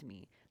said this to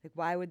me? Like,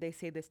 why would they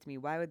say this to me?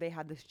 Why would they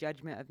have this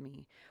judgment of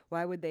me?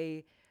 Why would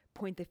they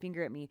point the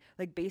finger at me?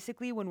 Like,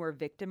 basically, when we're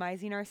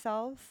victimizing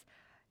ourselves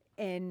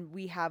and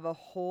we have a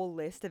whole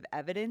list of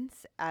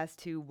evidence as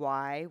to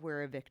why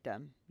we're a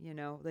victim,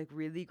 like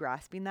really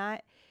grasping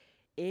that,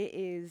 it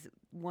is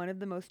one of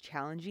the most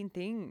challenging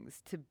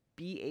things to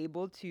be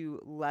able to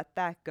let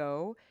that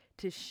go,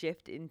 to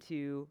shift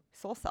into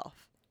soul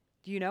self,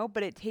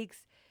 but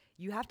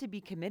you have to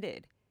be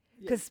committed.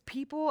 Because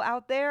people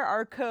out there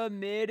are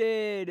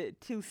committed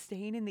to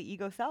staying in the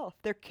ego self.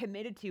 They're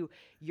committed to,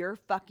 you're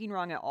fucking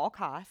wrong at all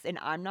costs, and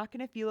I'm not going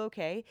to feel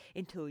okay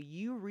until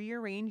you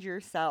rearrange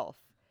yourself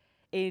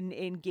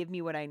and give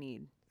me what I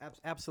need.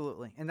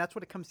 Absolutely. And that's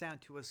what it comes down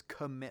to is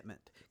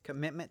commitment.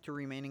 Commitment to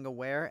remaining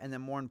aware, and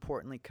then more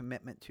importantly,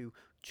 commitment to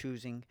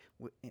choosing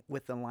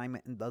with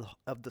alignment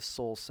of the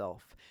soul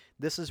self.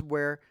 This is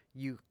where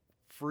you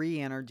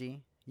free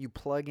energy, you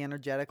plug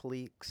energetic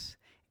leaks,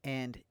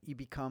 and you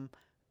become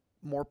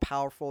more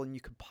powerful than you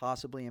could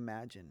possibly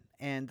imagine.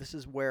 And this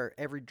is where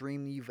every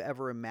dream you've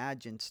ever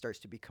imagined starts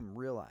to become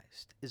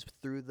realized, is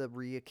through the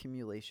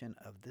reaccumulation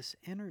of this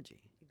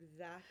energy.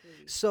 Exactly.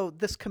 So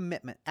this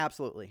commitment,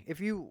 absolutely. If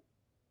you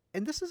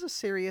and this is a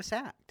serious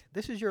act.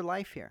 This is your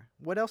life here.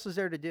 What else is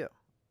there to do?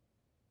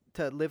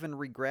 To live in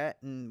regret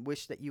and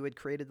wish that you had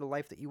created the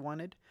life that you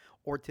wanted,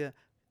 or to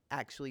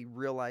actually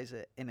realize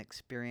it and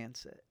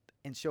experience it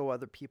and show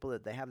other people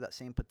that they have that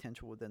same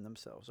potential within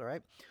themselves, all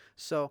right?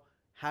 So,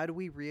 how do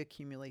we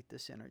reaccumulate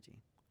this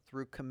energy?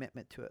 Through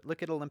commitment to it.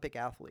 Look at Olympic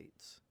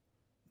athletes.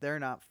 They're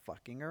not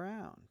fucking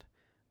around.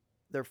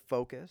 They're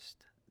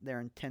focused, they're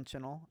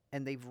intentional,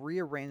 and they've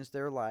rearranged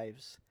their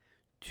lives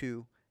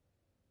to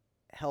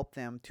help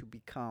them to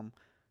become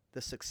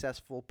the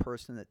successful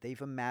person that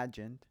they've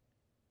imagined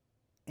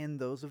in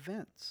those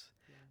events.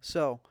 Yeah.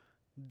 So,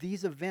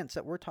 these events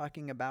that we're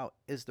talking about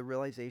is the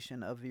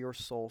realization of your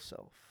soul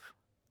self.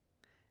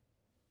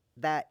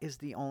 That is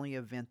the only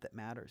event that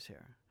matters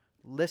here.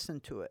 Listen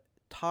to it,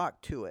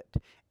 talk to it,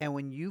 and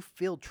when you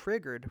feel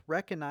triggered,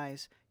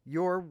 recognize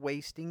you're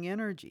wasting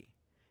energy.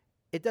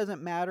 It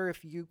doesn't matter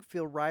if you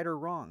feel right or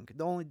wrong.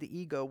 Only the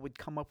ego would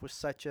come up with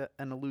such an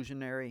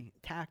illusionary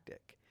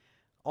tactic.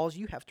 All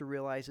you have to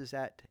realize is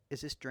that,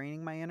 is this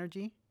draining my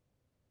energy?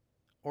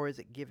 Or is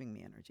it giving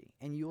me energy?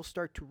 And you'll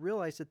start to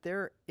realize that there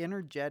are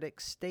energetic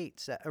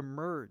states that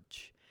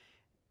emerge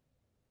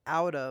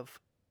out of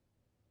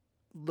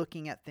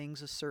looking at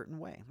things a certain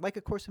way. Like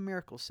A Course in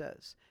Miracles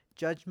says,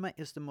 judgment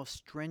is the most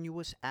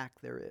strenuous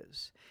act there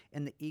is.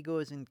 And the ego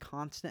is in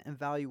constant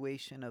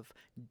evaluation of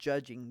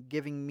judging,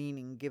 giving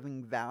meaning,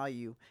 giving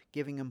value,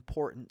 giving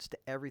importance to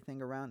everything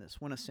around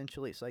us, when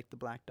essentially it's like the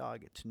black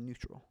dog, it's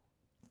neutral.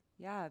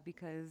 Yeah,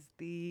 because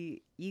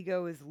the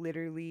ego is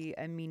literally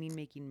a meaning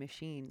making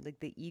machine. Like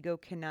the ego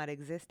cannot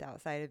exist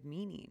outside of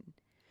meaning.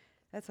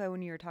 That's why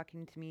when you were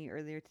talking to me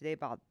earlier today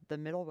about the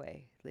middle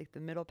way, like the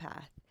middle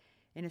path,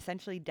 and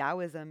essentially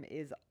Taoism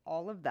is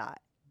all of that.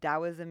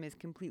 Taoism is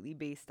completely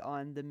based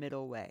on the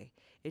middle way.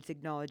 It's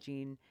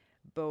acknowledging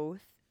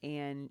both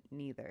and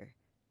neither.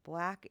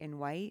 Black and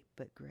white,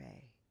 but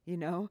gray. You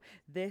know,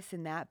 this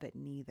and that, but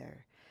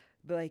neither.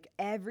 But like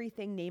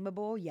everything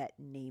nameable yet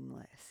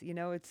nameless. You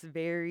know, it's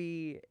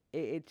very,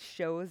 it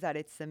shows that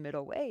it's the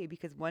middle way,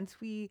 because once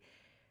we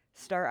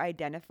start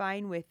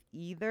identifying with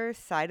either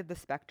side of the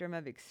spectrum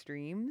of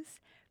extremes,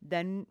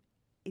 then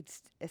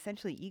it's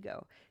essentially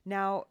ego.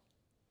 Now,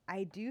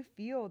 I do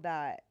feel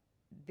that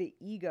the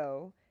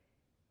ego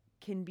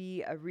can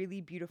be a really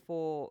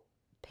beautiful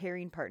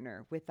pairing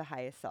partner with the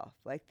highest self,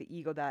 like the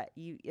ego that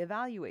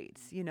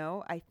evaluates. You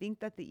know, I think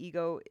that the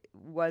ego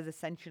was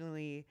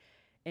essentially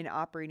an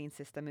operating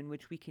system in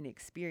which we can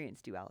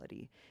experience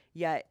duality,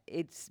 yet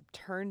it's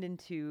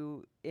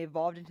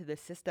evolved into the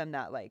system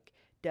that like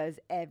does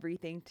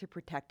everything to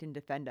protect and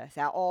defend us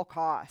at all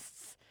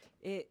costs.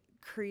 It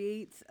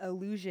creates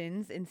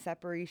illusions and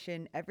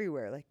separation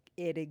everywhere. Like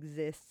it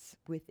exists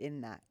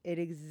within that. It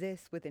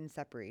exists within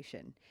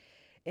separation.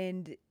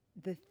 And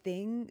the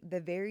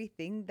very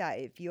thing that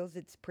it feels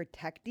it's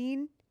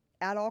protecting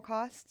at all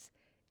costs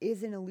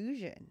is an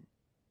illusion.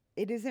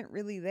 It isn't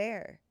really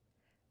there.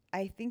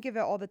 I think of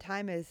it all the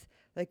time as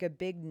like a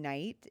big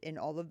knight in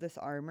all of this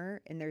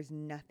armor, and there's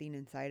nothing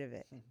inside of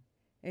it.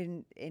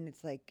 And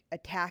it's like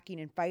attacking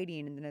and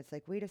fighting, and then it's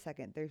like, wait a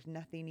second, there's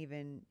nothing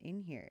even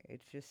in here.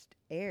 It's just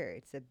air.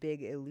 It's a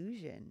big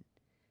illusion.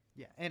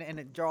 Yeah, and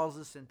it draws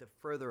us into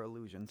further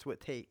illusions, so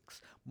it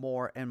takes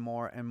more and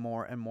more and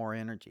more and more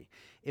energy.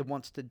 It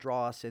wants to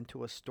draw us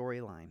into a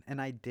storyline, an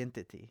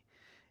identity,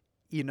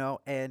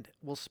 and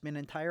we'll spend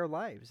entire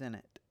lives in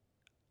it,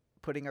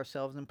 putting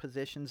ourselves in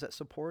positions that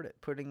support it,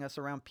 putting us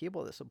around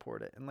people that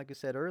support it. And like I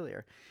said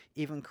earlier,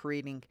 even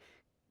creating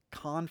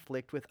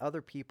conflict with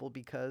other people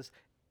because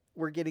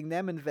we're getting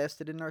them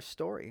invested in our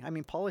story. I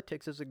mean,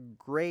 politics is a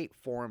great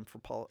forum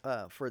for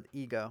the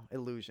ego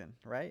illusion,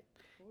 right?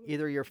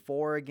 Either you're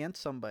for or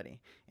against somebody,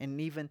 and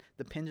even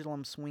the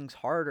pendulum swings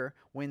harder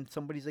when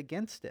somebody's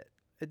against it.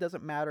 It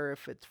doesn't matter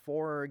if it's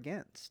for or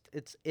against.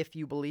 It's if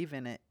you believe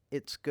in it,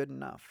 it's good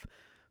enough.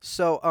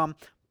 So,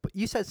 but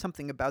you said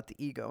something about the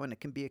ego, and it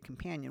can be a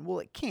companion. Well,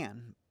 it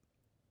can,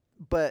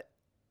 but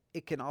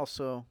it can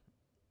also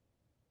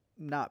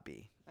not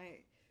be.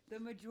 The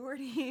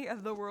majority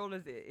of the world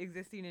is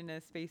existing in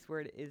a space where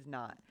it is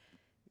not.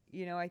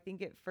 You know, I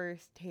think it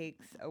first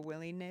takes a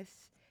willingness,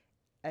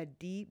 a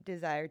deep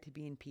desire to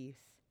be in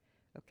peace.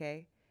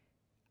 Okay?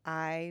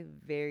 I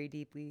very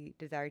deeply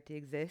desire to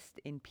exist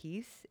in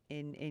peace,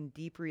 in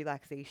deep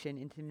relaxation,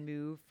 and to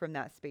move from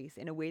that space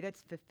in a way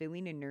that's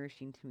fulfilling and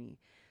nourishing to me.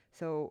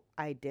 So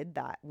I did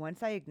that.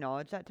 Once I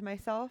acknowledged that to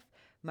myself,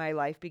 my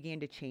life began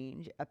to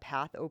change. A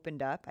path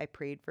opened up. I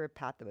prayed for a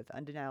path that was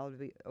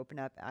undeniably open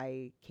up.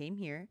 I came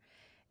here,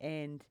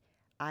 and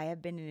I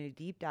have been in a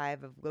deep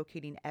dive of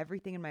locating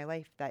everything in my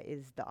life that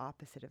is the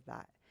opposite of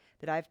that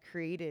I've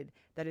created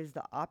that is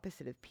the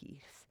opposite of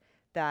peace,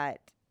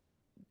 that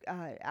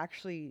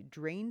actually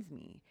drains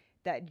me,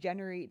 that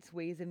generates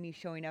ways of me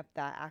showing up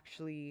that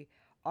actually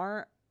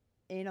aren't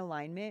in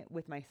alignment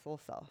with my soul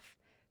self.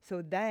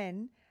 So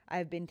then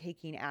I've been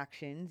taking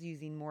actions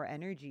using more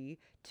energy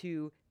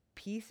to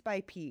piece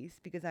by piece,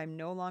 because I'm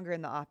no longer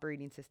in the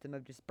operating system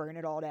of just burn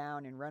it all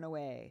down and run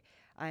away.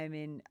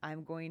 I'm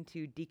going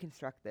to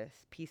deconstruct this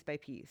piece by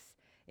piece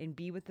and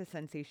be with the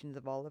sensations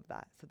of all of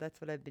that. So that's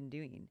what I've been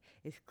doing,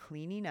 is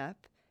cleaning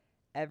up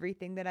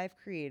everything that I've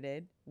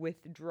created,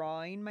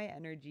 withdrawing my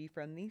energy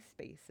from these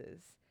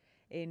spaces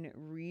and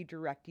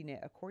redirecting it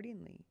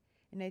accordingly.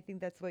 And I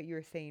think that's what you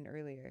were saying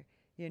earlier,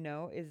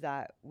 is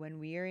that when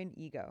we are in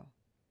ego,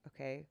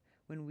 okay,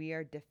 when we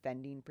are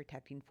defending,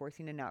 protecting,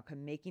 forcing an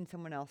outcome, making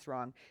someone else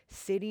wrong,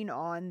 sitting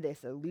on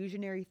this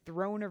illusionary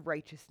throne of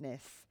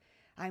righteousness,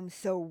 I'm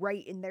so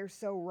right and they're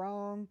so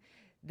wrong,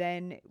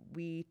 then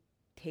we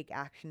take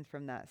actions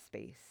from that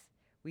space.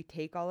 We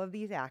take all of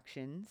these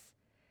actions.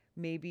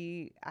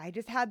 Maybe I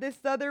just had this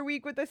the other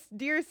week with this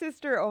dear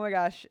sister. Oh my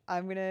gosh,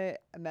 I'm going to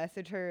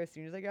message her as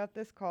soon as I get off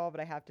this call, but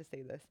I have to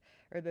say this,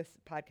 or this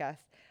podcast.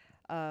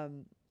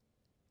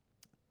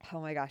 Oh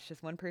my gosh,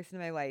 just one person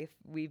in my life.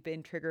 We've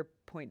been trigger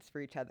points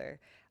for each other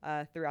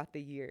throughout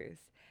the years.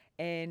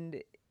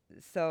 And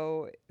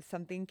so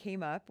something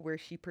came up where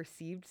she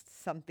perceived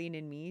something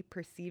in me,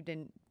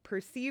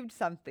 perceived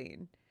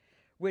something,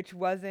 which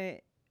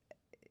wasn't,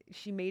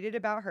 she made it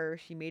about her.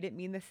 She made it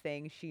mean this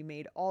thing. She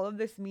made all of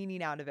this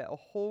meaning out of it, a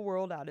whole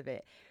world out of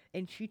it.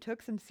 And she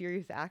took some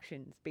serious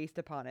actions based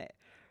upon it,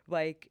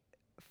 like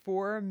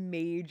 4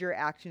 major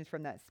actions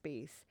from that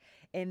space.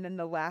 And then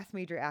the last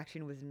major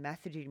action was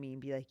messaging me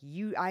and be like,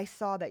 I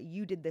saw that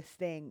you did this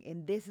thing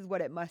and this is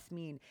what it must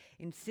mean.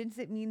 And since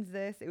it means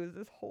this, it was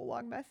this whole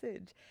long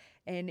message.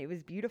 And it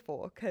was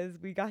beautiful because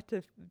we got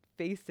to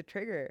face the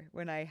trigger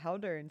when I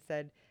held her and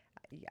said,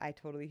 I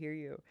totally hear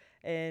you.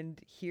 And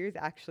here's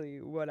actually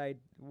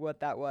what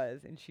that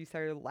was. And she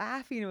started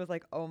laughing and was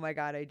like, oh my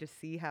God, I just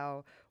see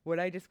how what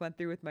I just went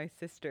through with my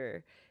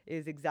sister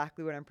is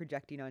exactly what I'm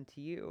projecting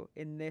onto you.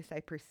 And this I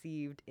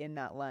perceived in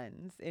that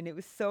lens. And it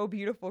was so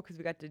beautiful because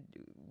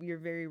we were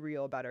very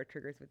real about our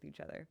triggers with each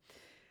other.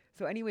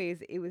 So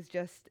anyways, it was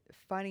just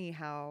funny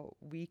how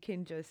we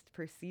can just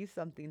perceive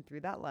something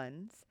through that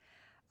lens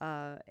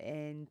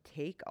and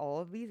take all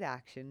of these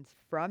actions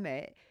from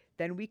it.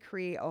 Then we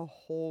create a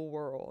whole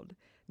world.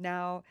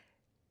 Now,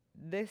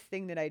 this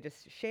thing that I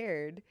just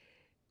shared,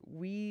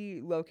 we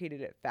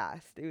located it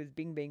fast. It was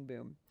bing, bang,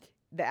 boom.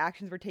 The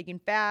actions were taken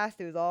fast.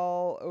 It was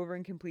all over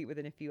and complete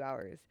within a few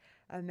hours.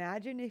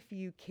 Imagine if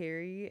you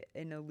carry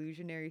an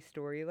illusionary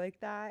story like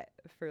that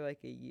for like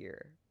a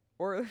year,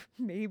 or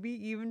maybe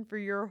even for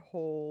your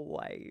whole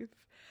life.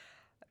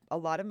 A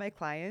lot of my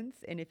clients,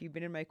 and if you've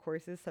been in my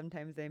courses,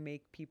 sometimes I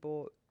make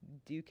people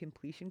do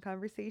completion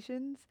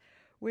conversations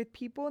with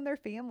people in their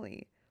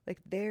family. Like,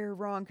 they're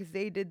wrong because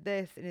they did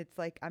this. And it's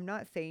like, I'm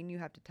not saying you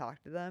have to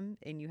talk to them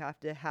and you have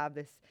to have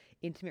this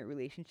intimate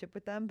relationship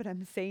with them, but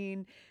I'm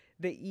saying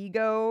the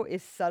ego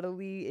is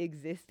subtly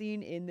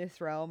existing in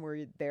this realm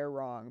where they're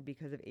wrong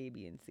because of A,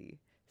 B, and C.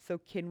 So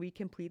can we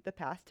complete the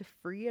past to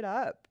free it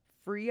up,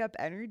 free up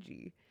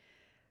energy,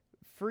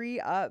 free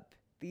up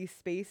these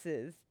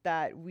spaces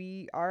that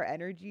our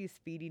energy is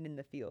feeding in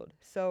the field?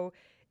 So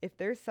if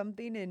there's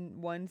something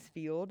in one's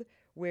field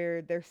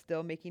where they're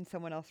still making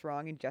someone else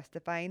wrong and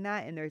justifying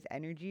that, and there's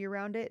energy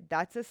around it,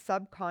 that's a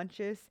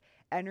subconscious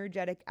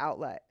energetic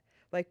outlet.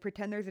 Like,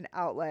 pretend there's an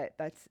outlet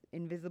that's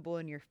invisible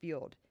in your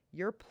field.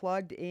 You're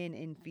plugged in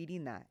and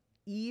feeding that.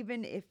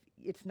 Even if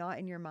it's not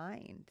in your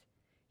mind,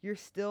 you're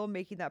still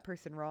making that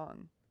person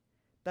wrong.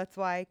 That's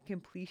why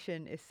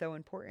completion is so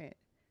important.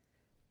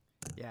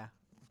 Yeah,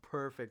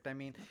 perfect. I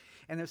mean,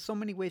 and there's so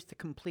many ways to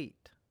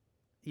complete.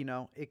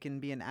 It can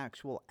be an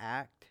actual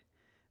act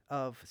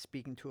of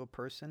speaking to a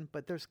person,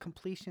 but there's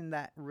completion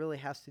that really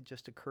has to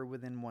just occur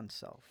within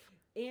oneself.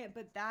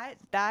 But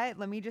that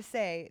let me just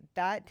say,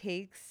 that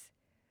takes,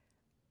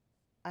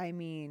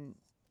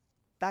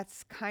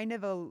 that's kind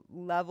of a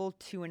level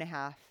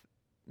 2.5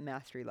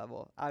 mastery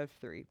level out of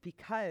 3,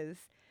 because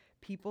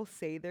people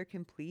say they're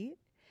complete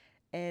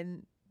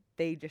and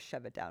they just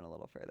shove it down a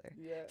little further.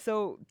 Yeah.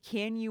 So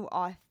can you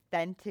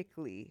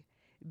authentically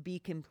be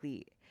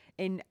complete?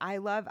 And I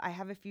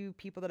have a few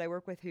people that I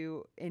work with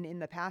who, in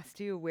the past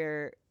too,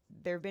 where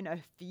there have been a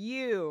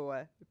few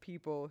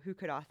people who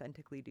could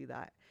authentically do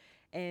that.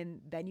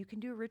 And then you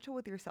can do a ritual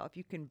with yourself.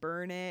 You can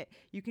burn it.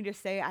 You can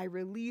just say, I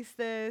release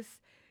this.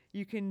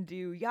 You can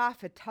do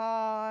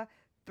yafata,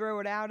 throw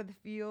it out of the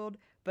field.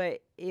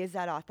 But is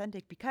that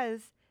authentic?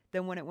 Because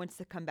then when it wants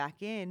to come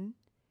back in,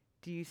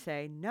 do you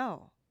say,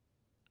 no,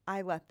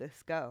 I let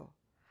this go.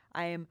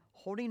 I am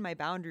holding my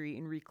boundary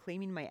and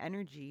reclaiming my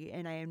energy,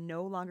 and I am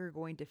no longer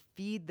going to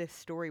feed this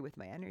story with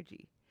my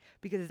energy,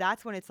 because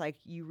that's when it's like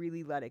you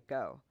really let it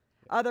go.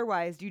 Yeah.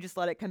 Otherwise, you just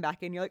let it come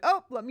back in. You're like,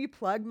 oh, let me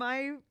plug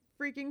my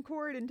freaking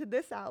cord into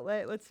this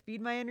outlet. Let's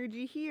feed my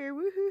energy here.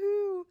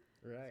 Woohoo!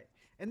 Right.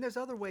 And there's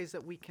other ways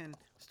that we can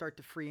start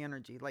to free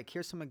energy. Like,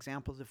 here's some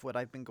examples of what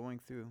I've been going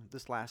through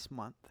this last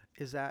month,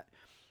 is that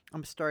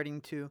I'm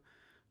starting to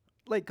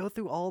go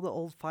through all the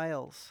old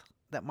files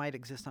that might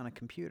exist on a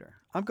computer.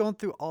 I'm going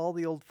through all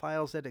the old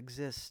files that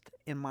exist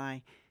in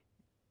my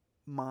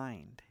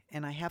mind,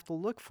 and I have to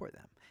look for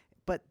them.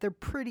 but they're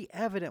pretty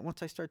evident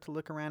once I start to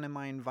look around in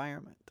my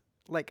environment.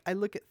 Like I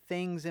look at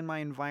things in my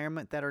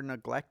environment that are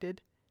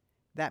neglected.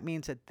 That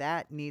means that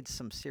that needs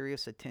some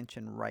serious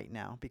attention right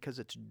now because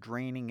it's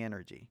draining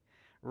energy,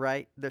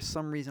 right? There's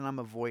some reason I'm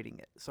avoiding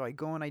it. So I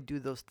go and I do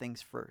those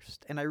things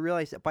first. And I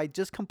realize that by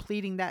just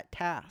completing that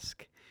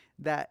task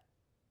that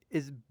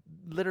is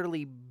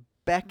literally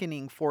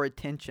beckoning for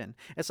attention.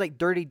 It's like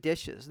dirty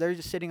dishes. They're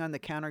just sitting on the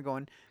counter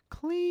going,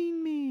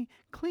 clean me,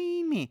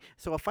 clean me.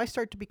 So if I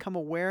start to become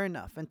aware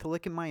enough and to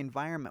look at my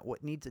environment,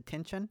 what needs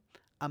attention,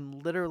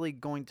 I'm literally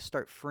going to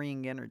start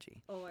freeing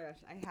energy. Oh my gosh,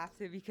 I have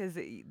to because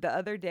the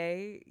other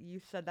day you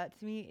said that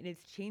to me and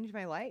it's changed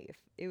my life.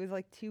 It was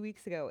like 2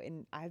 weeks ago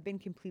and I've been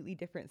completely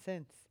different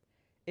since.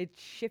 It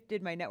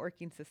shifted my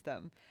networking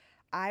system.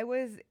 I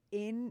was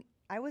in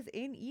I was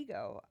in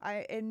ego.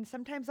 And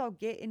sometimes I'll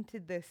get into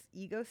this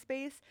ego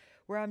space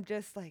where I'm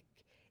just like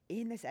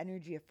in this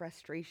energy of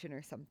frustration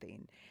or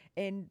something.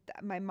 And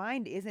my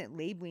mind isn't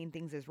labeling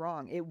things as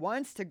wrong. It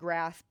wants to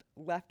grasp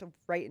left,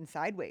 right, and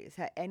sideways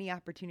at any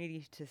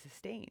opportunity to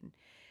sustain.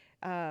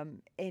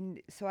 And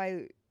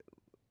so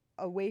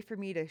a way for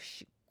me to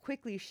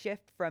quickly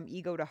shift from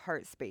ego to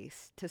heart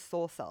space to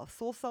soul self.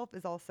 Soul self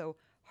is also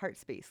heart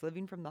space,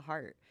 living from the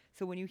heart.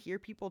 So when you hear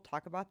people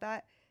talk about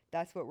that,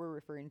 that's what we're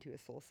referring to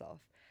as soul self.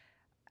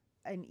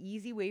 An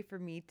easy way for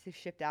me to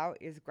shift out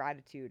is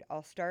gratitude.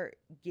 I'll start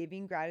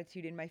giving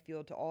gratitude in my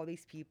field to all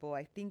these people.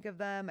 I think of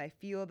them, I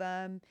feel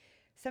them.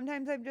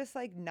 Sometimes I'm just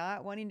like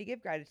not wanting to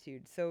give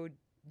gratitude. So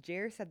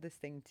Jer said this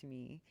thing to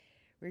me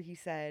where he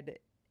said,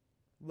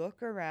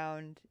 look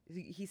around.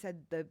 He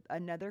said the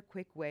another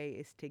quick way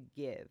is to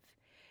give.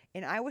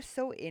 And I was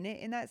so in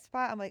it in that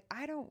spot. I'm like,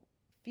 I don't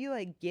feel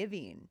like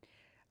giving.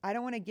 I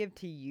don't want to give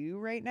to you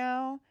right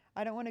now.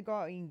 I don't want to go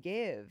out and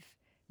give.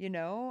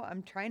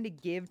 I'm trying to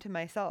give to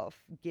myself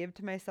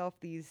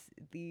these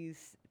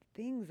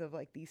things of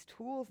like these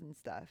tools and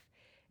stuff.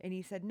 And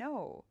he said,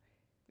 "No.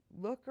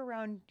 Look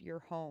around your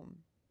home.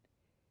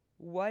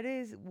 What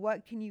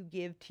can you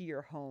give to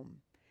your home?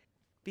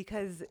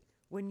 Because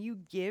when you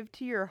give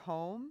to your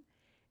home,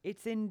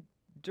 it's in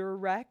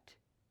direct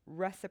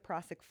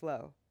reciprocal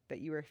flow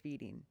that you are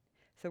feeding.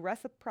 So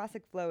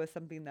reciprocal flow is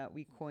something that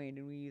we coined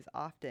and we use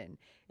often.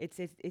 It's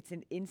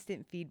an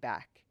instant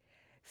feedback.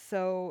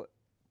 So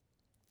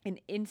an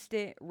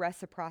instant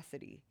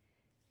reciprocity.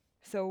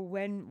 So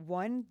when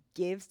one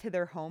gives to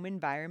their home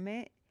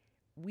environment,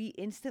 we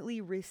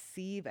instantly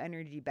receive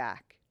energy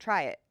back.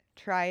 Try it.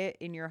 Try it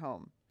in your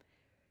home.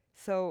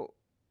 So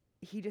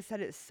he just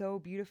said it so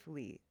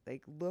beautifully.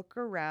 Like, look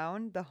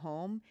around the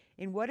home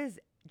and what is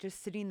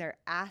just sitting there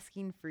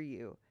asking for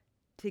you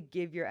to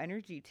give your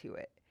energy to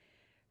it.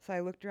 So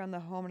I looked around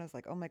the home and I was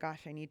like, oh my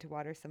gosh, I need to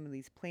water some of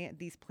these plants.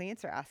 These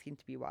plants are asking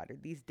to be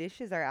watered. These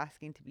dishes are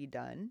asking to be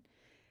done.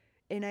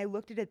 And I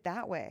looked at it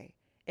that way.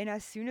 And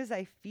as soon as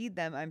I feed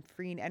them, I'm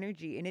freeing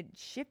energy. And it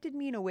shifted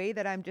me in a way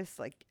that I'm just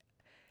like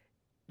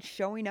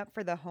showing up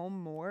for the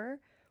home more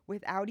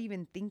without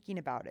even thinking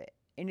about it.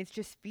 And it's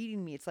just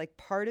feeding me. It's like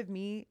part of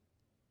me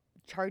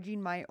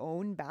charging my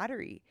own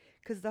battery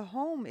because the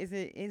home is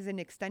an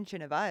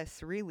extension of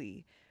us,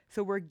 really.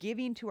 So we're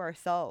giving to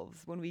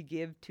ourselves when we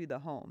give to the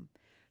home.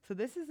 So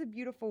this is a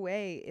beautiful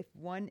way if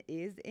one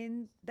is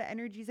in the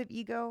energies of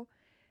ego,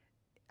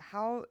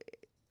 how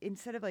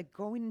instead of like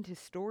going into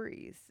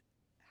stories,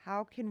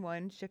 how can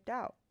one shift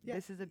out? Yeah.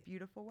 This is a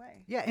beautiful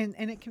way. Yeah,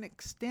 and it can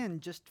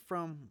extend just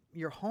from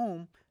your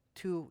home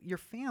to your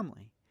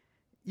family.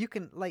 You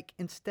can, like,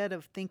 instead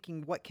of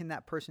thinking what can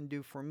that person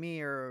do for me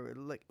or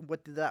like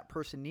what did that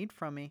person need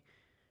from me,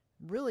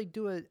 really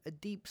do a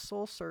deep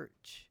soul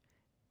search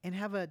and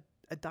have a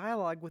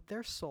dialogue with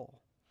their soul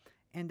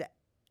and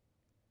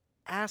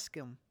ask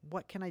them,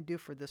 what can I do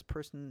for this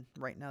person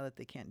right now that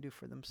they can't do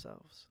for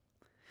themselves?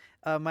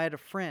 I had a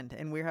friend,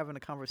 and we were having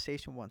a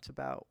conversation once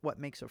about what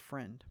makes a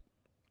friend.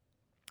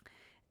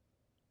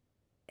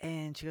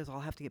 And she goes,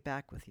 I'll have to get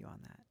back with you on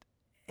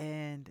that.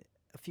 And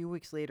a few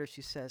weeks later,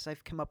 she says,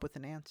 I've come up with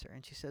an answer.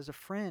 And she says, a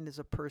friend is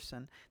a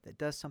person that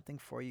does something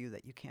for you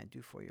that you can't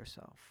do for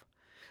yourself.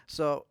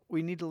 So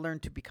we need to learn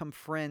to become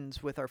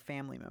friends with our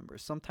family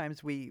members.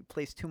 Sometimes we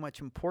place too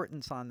much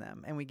importance on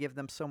them and we give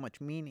them so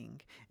much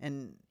meaning,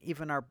 and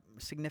even our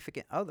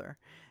significant other,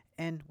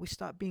 and we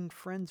stop being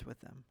friends with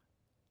them.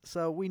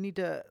 So we need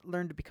to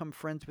learn to become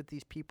friends with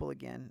these people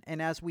again.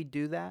 And as we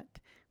do that,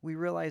 we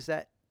realize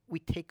that we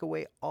take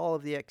away all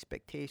of the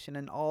expectation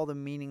and all the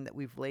meaning that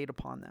we've laid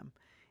upon them,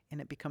 and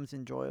it becomes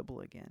enjoyable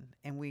again.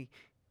 And we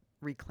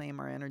reclaim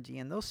our energy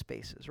in those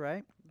spaces,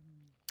 right?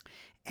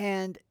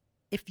 And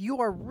if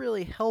you are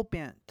really hell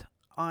bent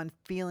on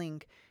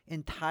feeling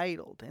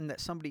entitled and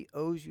that somebody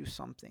owes you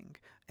something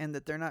and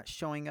that they're not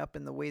showing up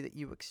in the way that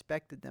you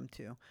expected them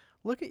to,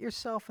 look at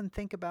yourself and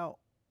think about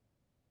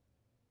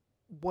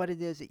what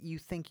it is that you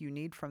think you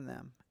need from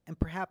them, and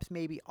perhaps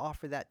maybe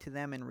offer that to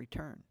them in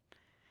return.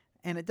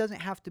 And it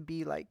doesn't have to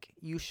be like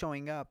you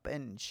showing up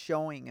and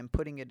showing and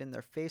putting it in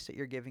their face that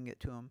you're giving it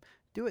to them.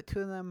 Do it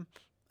to them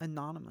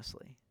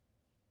anonymously.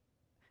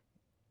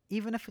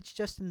 even if it's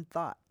just in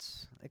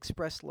thoughts,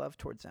 express love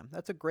towards them.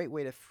 That's a great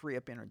way to free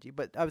up energy.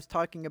 But I was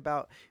talking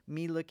about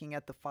me looking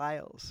at the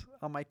files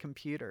on my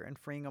computer and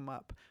freeing them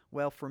up.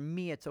 Well, for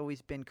me, it's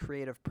always been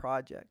creative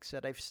projects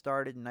that I've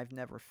started and I've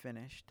never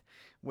finished,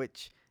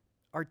 which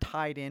are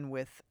tied in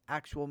with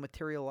actual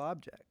material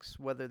objects,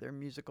 whether they're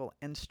musical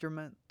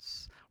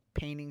instruments,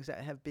 paintings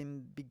that have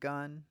been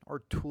begun,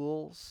 or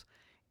tools.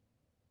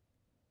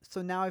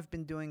 So now I've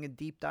been doing a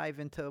deep dive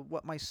into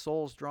what my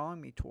soul's drawing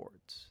me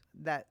towards,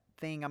 that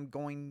thing I'm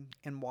going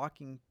and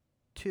walking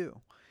to.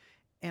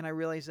 And I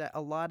realize that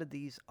a lot of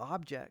these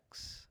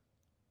objects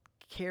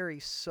carry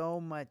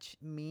so much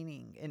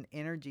meaning and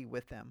energy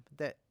with them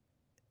that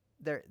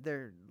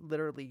they're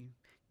literally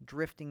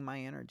drifting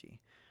my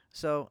energy.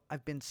 So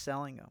I've been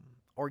selling them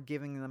or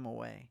giving them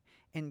away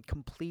and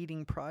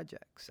completing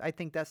projects. I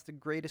think that's the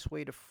greatest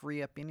way to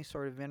free up any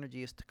sort of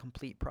energy, is to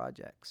complete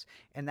projects.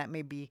 And that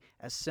may be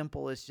as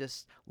simple as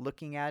just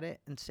looking at it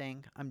and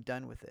saying, I'm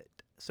done with it.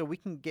 So we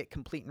can get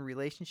complete in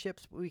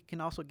relationships, but we can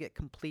also get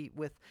complete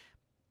with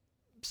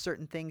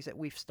certain things that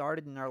we've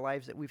started in our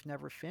lives that we've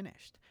never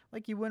finished.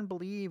 Like, you wouldn't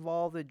believe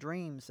all the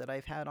dreams that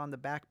I've had on the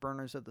back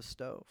burners of the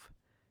stove.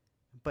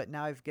 But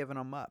now I've given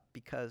them up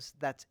because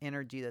that's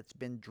energy that's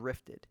been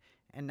drifted.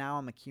 And now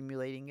I'm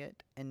accumulating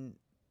it, and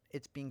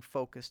it's being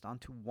focused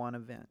onto one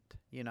event.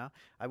 You know,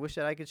 I wish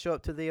that I could show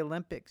up to the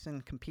Olympics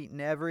and compete in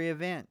every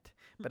event,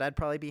 but I'd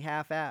probably be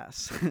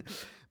half-ass.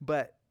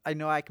 But I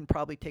know I can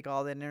probably take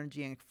all that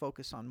energy and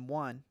focus on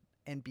one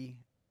and be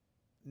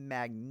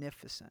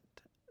magnificent.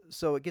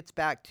 So it gets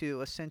back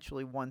to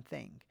essentially one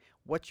thing.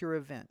 What's your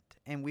event?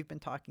 And we've been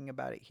talking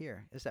about it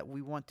here, is that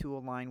we want to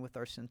align with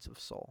our sense of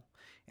soul.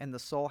 And the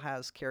soul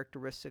has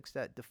characteristics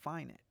that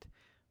define it.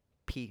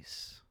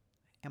 Peace.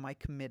 Am I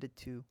committed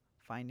to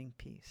finding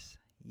peace?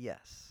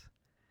 Yes.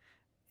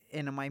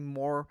 And am I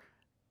more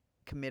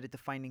committed to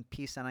finding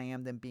peace than I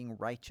am than being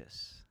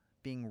righteous,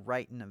 being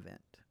right in an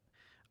event?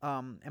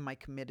 Am I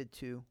committed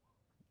to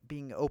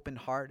being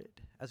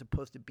open-hearted as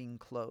opposed to being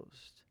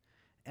closed?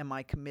 Am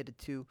I committed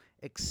to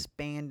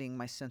expanding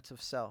my sense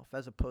of self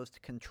as opposed to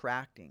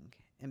contracting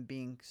and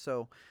being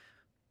so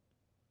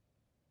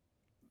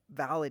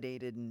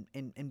validated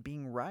and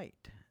being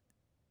right?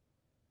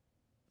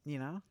 You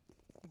know?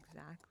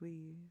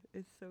 Exactly.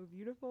 It's so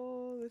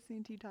beautiful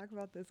listening to you talk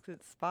about this because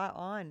it's spot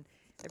on.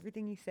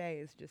 Everything you say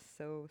is just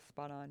so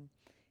spot on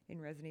and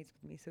resonates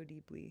with me so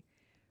deeply.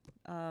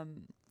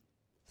 Um,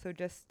 so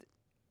just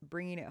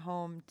bringing it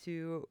home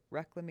to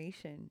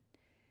reclamation,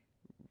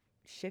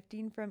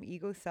 shifting from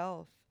ego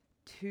self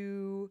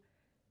to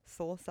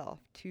soul self,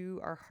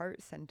 to our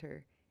heart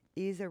center,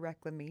 is a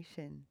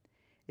reclamation.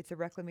 It's a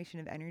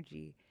reclamation of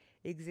energy,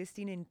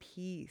 existing in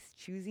peace,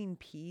 choosing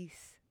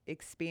peace,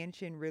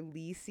 expansion,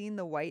 releasing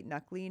the white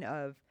knuckling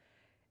of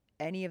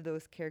any of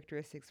those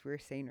characteristics we were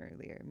saying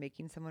earlier,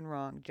 making someone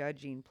wrong,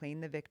 judging,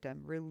 playing the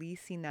victim,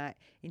 releasing that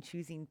and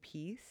choosing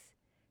peace,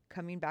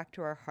 coming back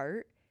to our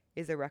heart,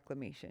 is a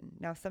reclamation.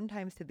 Now,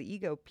 sometimes to the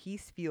ego,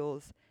 peace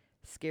feels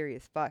scary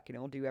as fuck, and it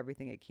will do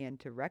everything it can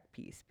to wreck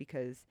peace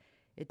because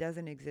it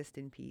doesn't exist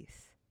in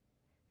peace.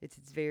 It's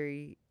its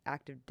very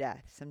act of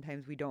death.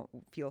 Sometimes we don't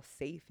feel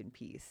safe in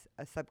peace.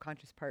 A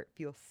subconscious part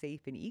feels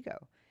safe in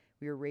ego.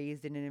 We were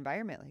raised in an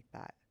environment like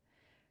that.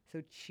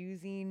 So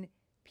choosing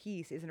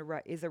peace is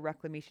a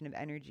reclamation of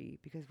energy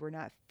because we're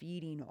not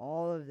feeding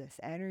all of this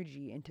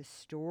energy into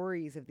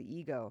stories of the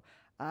ego.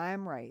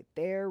 I'm right.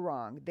 They're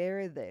wrong.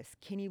 They're this.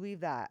 Can you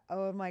believe that?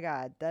 Oh my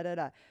God. Da da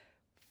da.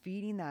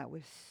 Feeding that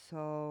with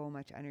so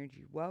much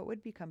energy. What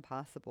would become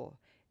possible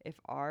if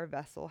our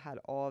vessel had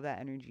all of that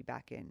energy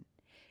back in?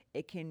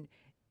 It can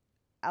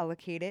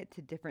allocate it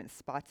to different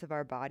spots of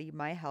our body.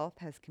 My health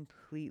has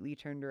completely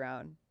turned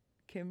around.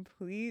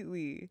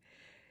 Completely.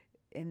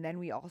 And then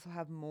we also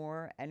have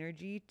more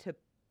energy to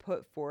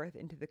put forth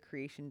into the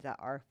creations that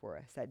are for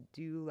us, that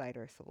do light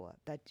our soul up,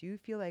 that do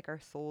feel like our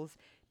soul's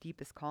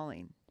deepest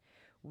calling.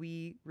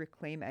 We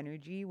reclaim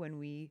energy when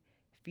we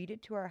feed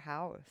it to our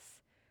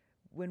house.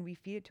 When we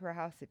feed it to our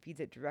house, it feeds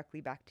it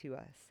directly back to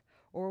us.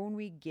 Or when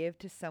we give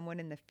to someone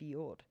in the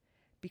field,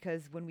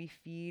 because when we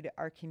feed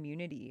our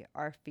community,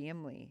 our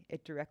family,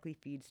 it directly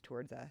feeds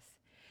towards us.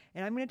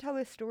 And I'm going to tell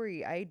this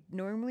story. I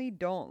normally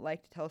don't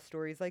like to tell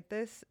stories like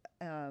this.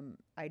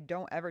 I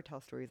don't ever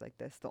tell stories like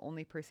this. The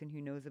only person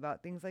who knows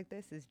about things like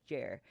this is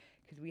Jer,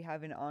 because we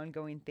have an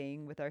ongoing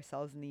thing with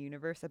ourselves in the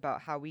universe about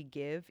how we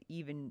give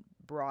even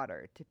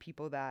broader to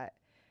people that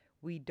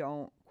we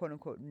don't, quote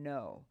unquote,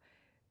 know,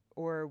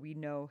 or we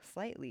know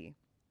slightly.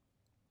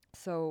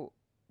 So,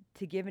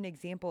 to give an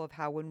example of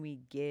how when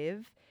we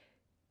give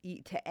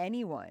to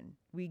anyone,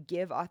 we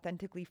give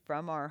authentically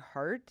from our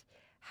heart,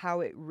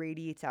 how it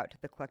radiates out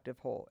to the collective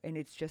whole. And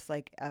it's just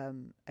like a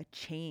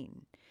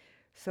chain.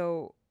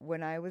 So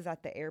when I was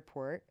at the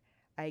airport,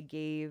 I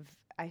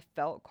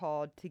felt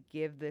called to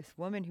give this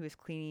woman who was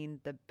cleaning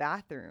the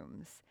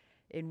bathrooms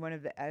in one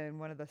of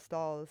the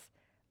stalls,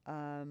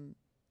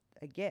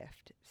 a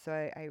gift. So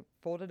I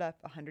folded up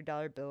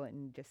 $100 bill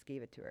and just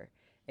gave it to her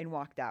and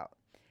walked out.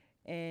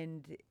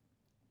 And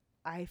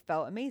I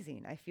felt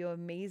amazing. I feel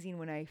amazing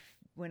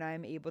when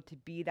I'm able to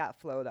be that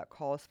flow that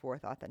calls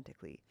forth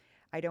authentically.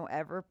 I don't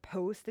ever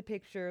post a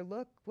picture,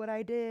 look what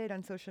I did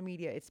on social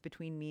media. It's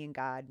between me and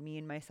God, me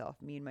and myself,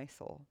 me and my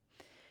soul.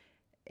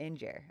 And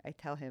Jer, I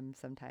tell him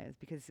sometimes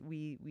because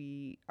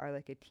we are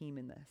like a team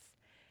in this.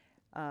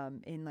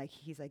 And like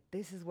he's like,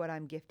 this is what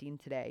I'm gifting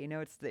today. You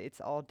know, it's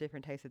all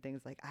different types of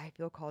things. Like I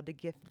feel called to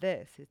gift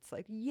this. It's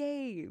like,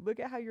 yay! Look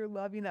at how you're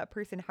loving that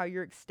person, how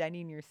you're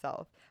extending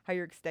yourself, how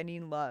you're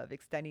extending love,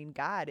 extending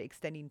God,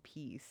 extending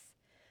peace.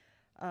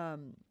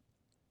 Um,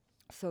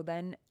 so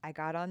then I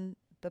got on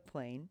the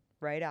plane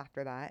right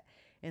after that,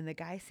 and the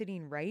guy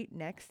sitting right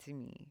next to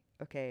me.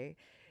 Okay,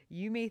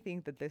 you may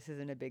think that this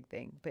isn't a big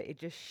thing, but it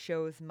just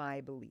shows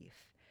my belief.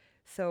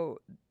 So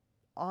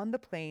on the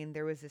plane,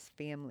 there was this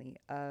family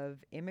of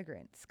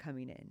immigrants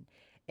coming in,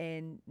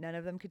 and none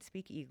of them could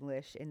speak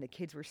English. And the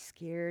kids were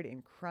scared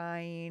and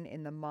crying,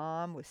 and the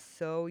mom was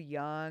so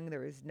young. There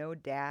was no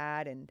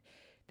dad, and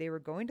they were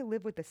going to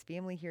live with this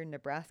family here in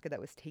Nebraska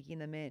that was taking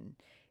them in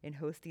and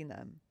hosting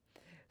them.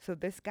 So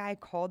this guy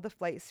called the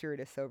flight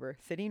stewardess over,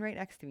 sitting right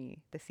next to me,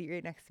 the seat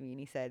right next to me, and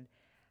he said,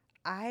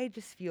 I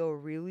just feel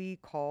really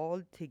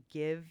called to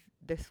give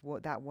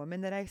that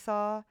woman that I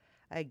saw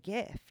a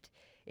gift.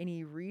 And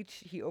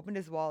he opened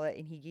his wallet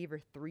and he gave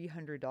her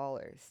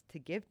 $300 to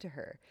give to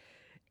her.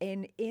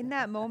 And in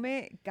that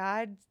moment,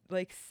 God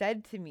like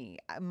said to me,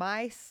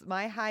 my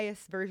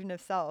highest version of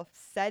self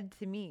said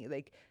to me,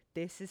 like,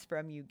 this is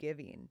from you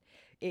giving.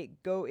 It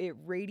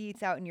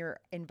radiates out in your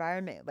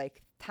environment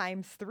like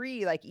times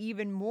three, like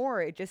even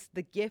more. It just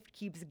the gift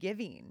keeps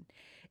giving,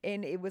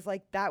 and it was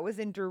like that was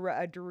in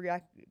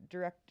direct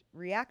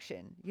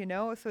reaction, you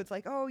know. So it's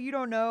like, oh, you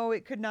don't know,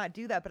 it could not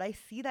do that, but I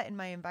see that in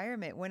my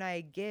environment when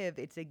I give.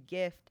 It's a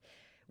gift.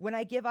 When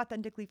I give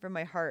authentically from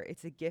my heart,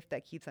 it's a gift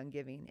that keeps on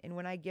giving. And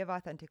when I give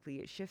authentically,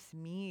 it shifts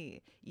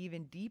me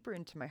even deeper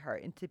into my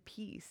heart, into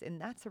peace. And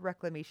that's a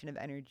reclamation of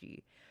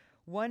energy.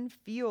 One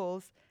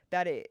feels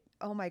that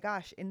oh my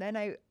gosh. And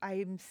then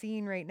I'm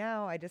seeing right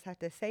now, I just have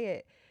to say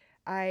it.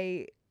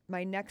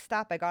 My next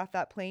stop, I got off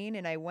that plane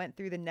and I went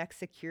through the next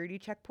security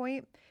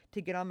checkpoint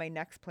to get on my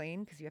next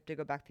plane because you have to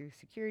go back through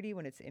security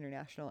when it's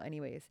international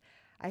anyways.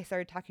 I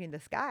started talking to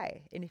this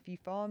guy, and if you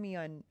follow me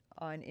on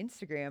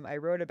Instagram, I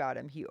wrote about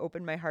him. He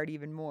opened my heart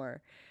even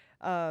more.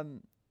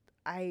 Um,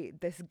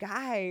 this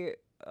guy,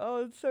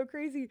 oh, it's so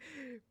crazy.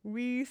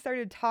 We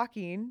started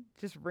talking,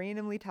 just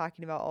randomly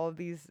talking about all of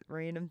these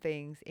random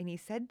things, and he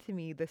said to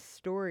me the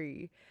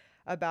story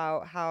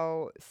about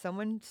how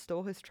someone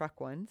stole his truck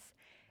once,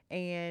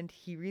 and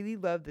he really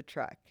loved the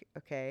truck,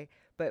 okay?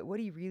 But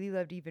what he really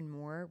loved even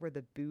more were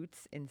the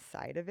boots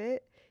inside of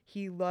it.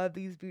 He loved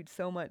these boots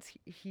so much.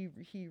 He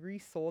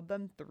resold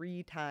them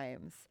 3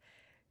 times.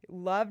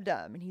 Loved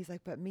them. And he's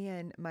like, but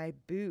man, my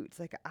boots,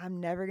 like I'm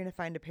never going to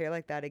find a pair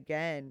like that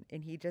again.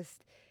 And he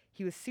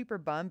was super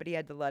bummed, but he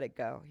had to let it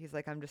go. He's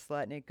like, I'm just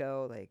letting it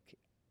go. Like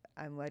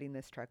I'm letting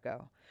this truck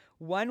go.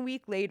 1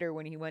 week later,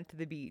 when he went to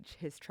the beach,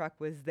 his truck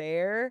was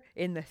there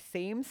in the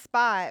same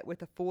spot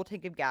with a full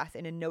tank of gas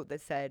and a note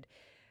that said,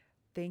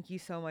 thank you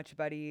so much,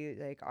 buddy.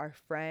 Like our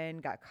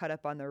friend got cut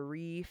up on the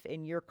reef,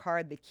 and your car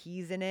had the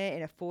keys in it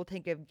and a full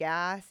tank of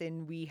gas,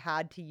 and we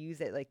had to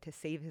use it like to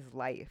save his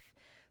life.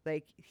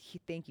 Like,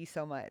 thank you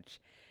so much.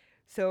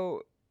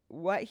 So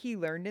what he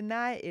learned in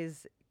that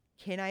is,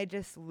 can I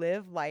just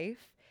live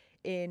life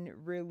in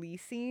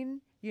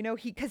releasing,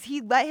 because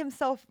he let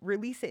himself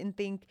release it and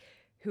think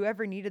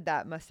whoever needed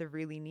that must have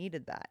really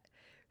needed that.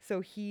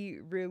 So he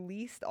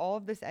released all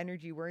of this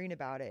energy worrying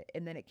about it,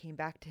 and then it came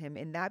back to him,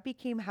 and that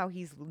became how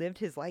he's lived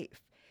his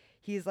life.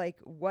 He's like,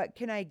 what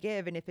can I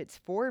give? And if it's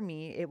for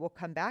me, it will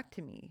come back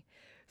to me.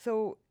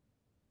 So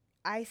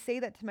I say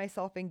that to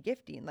myself in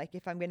gifting. Like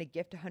if I'm going to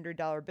gift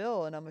 $100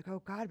 bill and I'm like,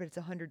 oh God, but it's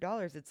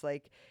 $100. It's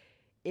like,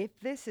 if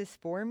this is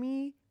for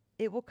me,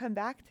 it will come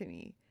back to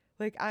me.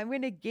 Like I'm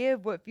going to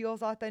give what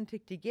feels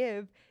authentic to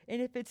give.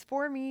 And if it's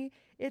for me,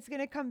 it's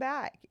going to come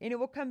back, and it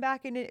will come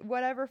back in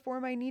whatever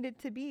form I need it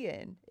to be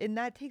in. And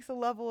that takes a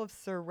level of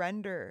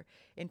surrender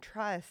and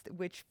trust,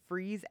 which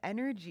frees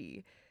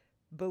energy.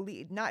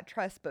 Believe, not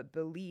trust, but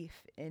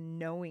belief in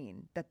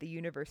knowing that the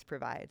universe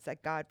provides,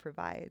 that God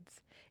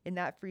provides. And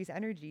that frees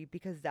energy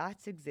because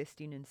that's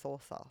existing in soul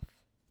self.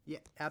 Yeah,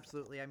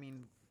 absolutely. I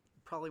mean,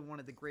 probably one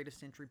of the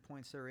greatest entry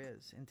points there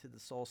is into the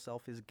soul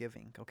self is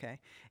giving, okay?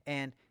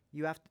 And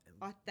you have to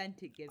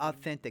Authentic giving.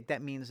 authentic.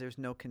 That means there's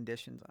no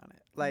conditions on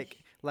it.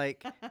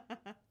 Like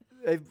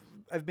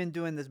I've been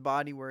doing this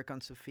body work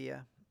on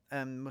Sophia,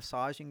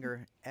 massaging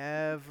her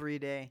every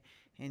day,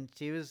 and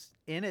she was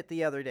in it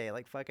the other day,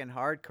 like fucking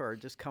hardcore,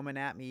 just coming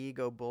at me,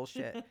 ego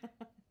bullshit.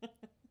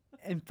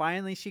 And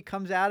finally she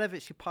comes out of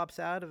it, she pops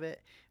out of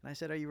it, and I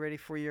said, are you ready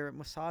for your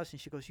massage?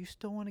 And she goes, you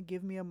still want to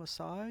give me a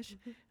massage?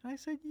 And I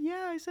said,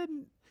 yeah. I said,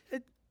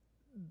 it,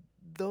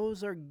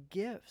 those are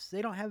gifts.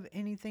 They don't have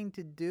anything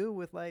to do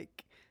with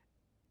like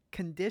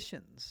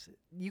conditions.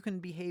 You can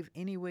behave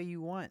any way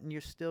you want and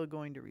you're still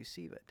going to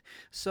receive it.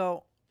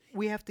 So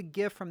we have to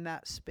give from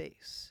that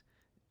space.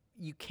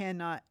 you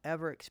cannot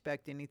ever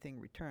expect anything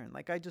return.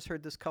 Like I just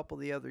heard this couple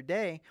the other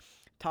day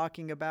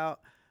talking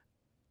about,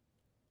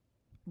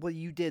 well,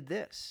 you did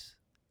this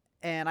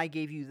and I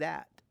gave you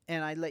that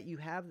and I let you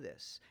have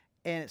this.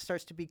 And it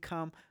starts to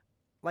become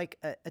like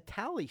a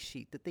tally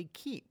sheet that they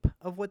keep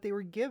of what they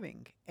were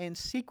giving. And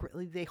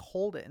secretly they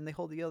hold it and they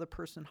hold the other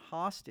person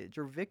hostage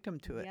or victim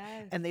to it.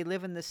 Yes. And they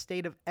live in this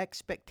state of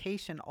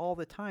expectation all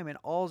the time. And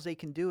all they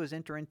can do is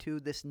enter into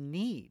this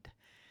need.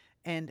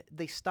 And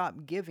they stop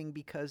giving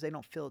because they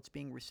don't feel it's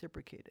being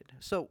reciprocated.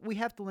 So we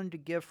have to learn to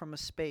give from a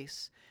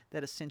space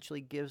that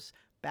essentially gives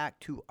back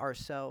to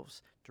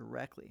ourselves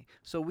directly.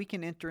 So we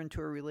can enter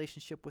into a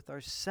relationship with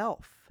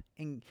ourself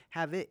and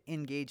have it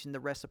engage in the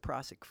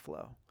reciprocal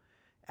flow.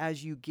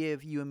 As you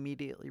give, you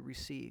immediately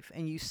receive.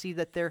 And you see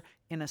that they're,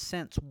 in a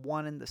sense,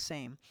 one and the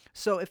same.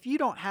 So if you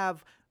don't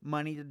have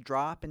money to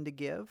drop and to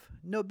give,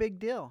 no big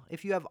deal.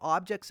 If you have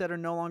objects that are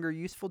no longer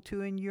useful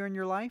to you in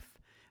your life,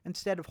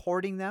 instead of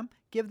hoarding them,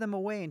 give them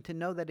away, and to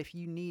know that if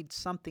you need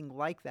something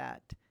like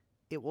that,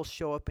 it will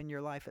show up in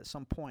your life at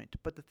some point.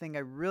 But the thing I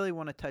really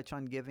want to touch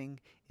on giving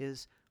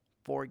is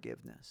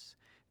forgiveness.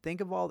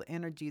 Think of all the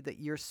energy that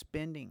you're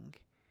spending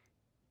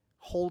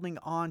holding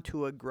on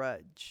to a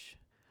grudge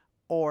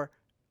or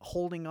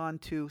holding on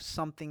to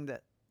something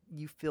that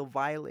you feel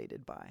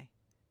violated by.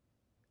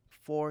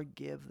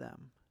 Forgive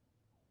them.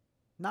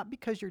 Not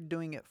because you're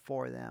doing it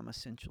for them,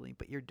 essentially,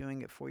 but you're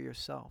doing it for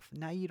yourself.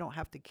 Now you don't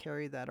have to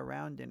carry that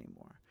around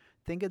anymore.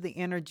 Think of the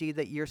energy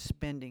that you're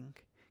spending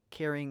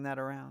carrying that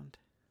around.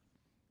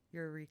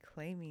 You're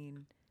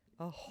reclaiming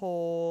a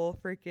whole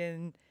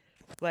freaking,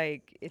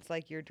 like, it's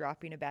like you're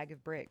dropping a bag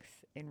of bricks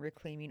and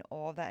reclaiming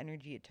all that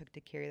energy it took to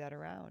carry that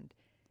around.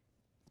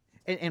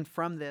 And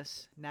from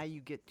this, now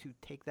you get to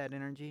take that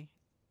energy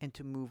and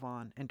to move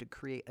on and to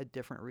create a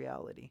different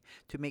reality,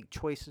 to make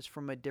choices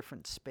from a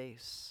different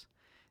space,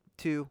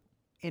 to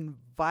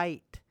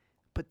invite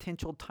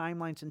potential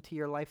timelines into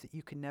your life that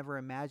you could never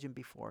imagine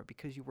before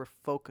because you were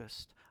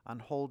focused on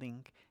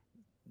holding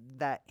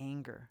that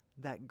anger,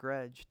 that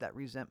grudge, that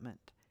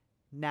resentment.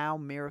 Now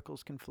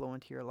miracles can flow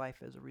into your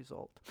life as a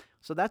result.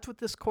 So that's what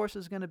this course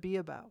is going to be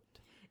about.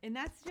 And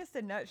that's just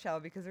a nutshell,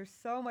 because there's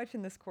so much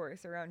in this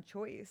course around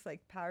choice, like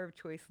power of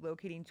choice,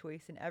 locating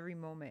choice in every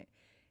moment,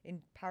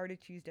 and power to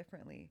choose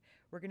differently.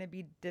 We're going to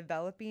be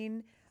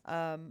developing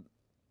our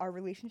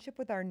relationship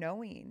with our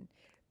knowing,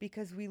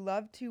 because we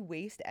love to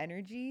waste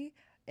energy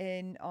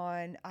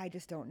on I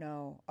just don't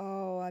know.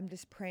 Oh, I'm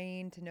just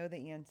praying to know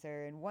the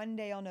answer, and one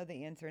day I'll know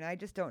the answer, and I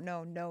just don't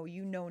know. No,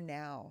 you know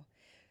now.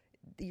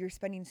 You're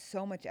spending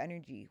so much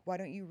energy. Why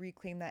don't you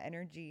reclaim that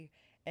energy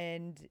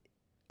and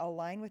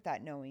align with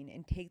that knowing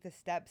and take the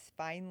steps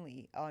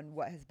finally on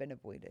what has been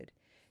avoided?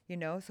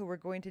 So we're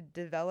going to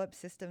develop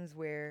systems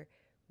where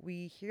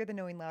we hear the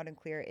knowing loud and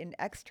clear. In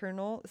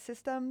external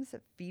systems,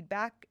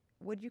 feedback,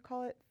 what'd you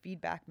call it?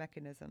 Feedback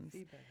mechanisms.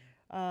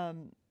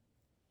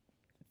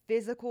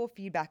 Physical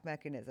feedback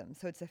mechanism.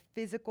 So it's a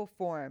physical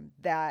form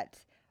that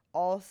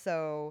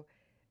also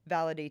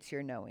validates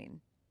your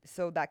knowing.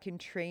 So that can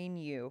train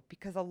you,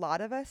 because a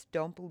lot of us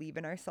don't believe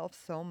in ourselves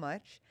so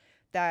much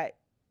that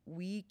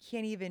we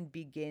can't even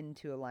begin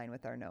to align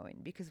with our knowing,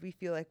 because we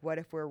feel like, what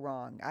if we're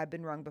wrong? I've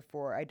been wrong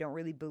before. I don't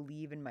really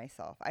believe in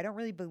myself. I don't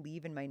really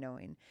believe in my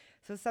knowing.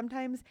 So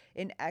sometimes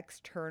an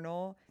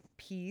external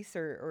piece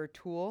or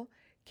tool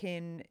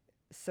can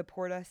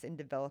support us in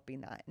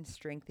developing that and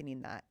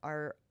strengthening that,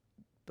 our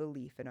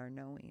belief in our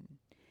knowing.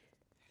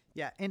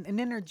 Yeah, and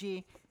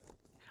energy.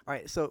 All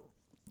right, so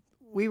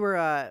we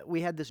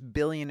had this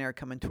billionaire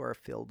come into our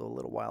field a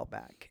little while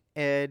back,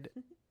 and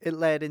it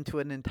led into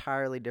an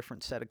entirely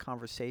different set of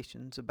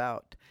conversations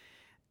about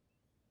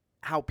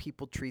how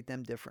people treat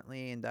them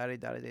differently and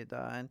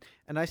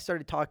and I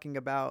started talking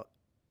about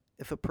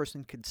if a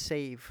person could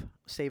save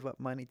up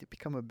money to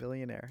become a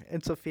billionaire.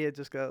 And Sophia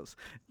just goes,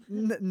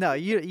 no,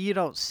 you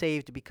don't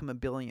save to become a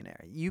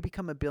billionaire. You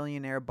become a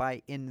billionaire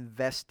by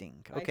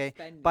investing, okay?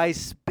 By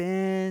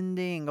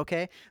spending,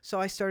 okay? So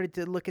I started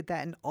to look at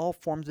that in all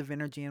forms of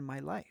energy in my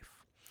life.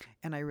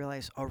 And I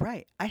realized, all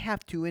right, I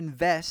have to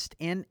invest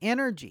in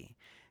energy.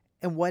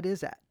 And what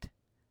is that?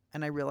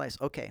 And I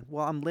realized, okay,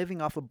 well, I'm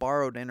living off of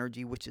borrowed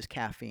energy, which is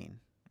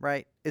caffeine,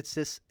 right? It's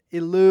this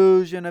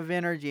illusion of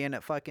energy, and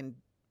it fucking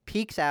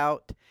peaks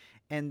out,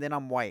 and then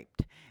I'm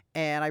wiped.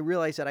 And I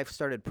realized that I've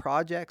started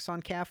projects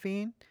on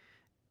caffeine,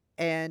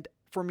 and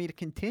for me to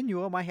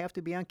continue them, I have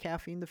to be on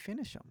caffeine to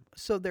finish them.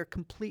 So they're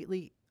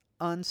completely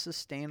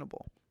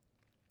unsustainable.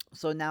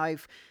 So now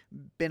I've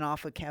been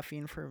off of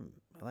caffeine for,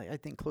 I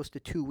think, close to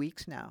 2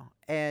 weeks now.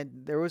 And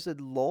there was a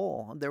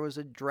lull, there was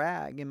a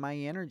drag in my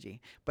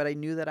energy, but I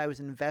knew that I was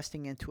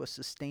investing into a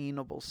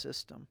sustainable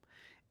system.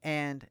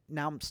 And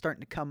now I'm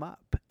starting to come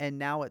up, and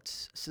now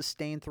it's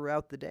sustained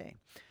throughout the day.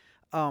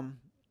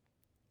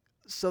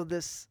 So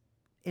this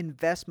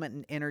investment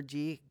in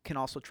energy can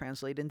also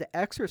translate into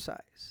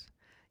exercise,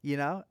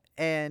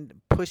 and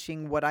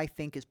pushing what I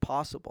think is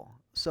possible.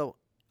 So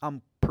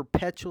I'm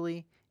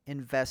perpetually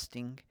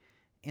investing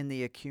in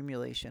the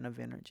accumulation of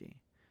energy,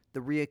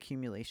 the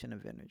reaccumulation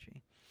of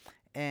energy.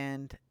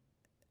 And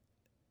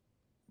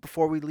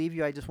Before we leave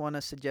you, I just want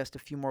to suggest a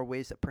few more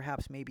ways that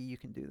perhaps maybe you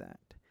can do that.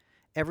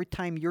 Every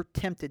time you're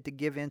tempted to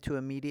give in to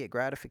immediate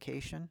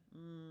gratification,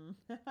 Mm.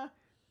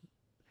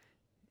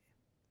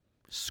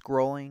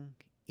 scrolling,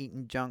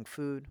 eating junk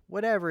food,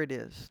 whatever it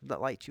is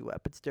that lights you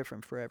up, it's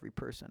different for every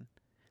person.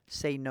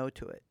 Say no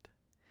to it.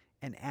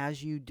 And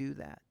as you do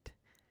that,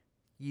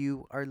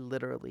 you are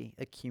literally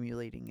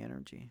accumulating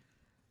energy.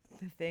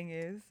 The thing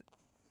is,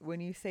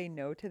 when you say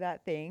no to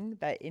that thing,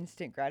 that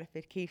instant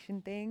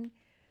gratification thing,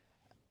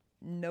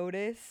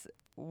 notice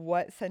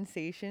what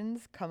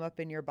sensations come up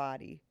in your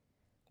body.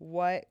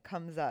 What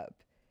comes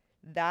up?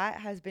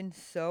 That has been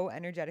so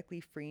energetically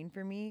freeing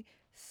for me,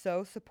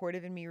 so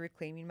supportive in me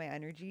reclaiming my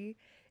energy.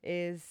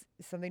 Is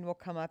something will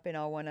come up and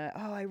I'll want to,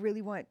 oh, I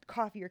really want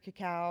coffee or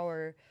cacao,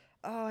 or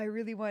oh, I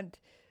really want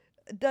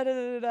da da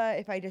da da da.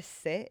 If I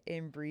just sit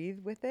and breathe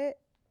with it,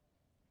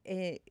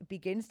 it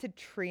begins to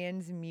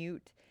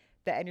transmute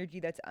the energy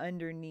that's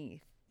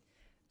underneath,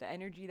 the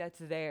energy that's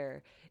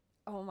there.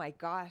 Oh my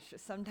gosh,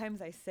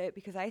 sometimes I sit,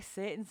 because I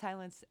sit in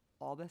silence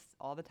all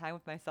the time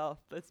with myself.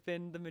 That's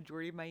been the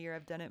majority of my year.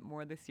 I've done it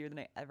more this year than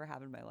I ever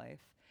have in my life.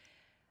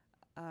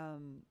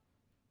 Um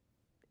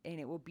and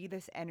it will be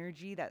this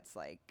energy that's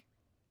like,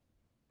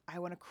 I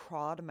want to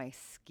crawl to my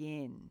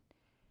skin,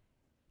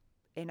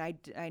 and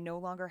I no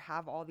longer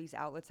have all these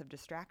outlets of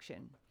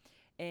distraction,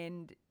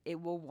 and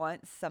it will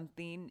want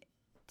something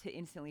to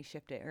instantly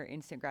shift it, or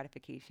instant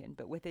gratification.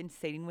 But within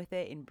sitting with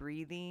it and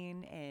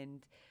breathing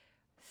and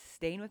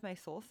staying with my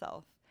soul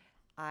self,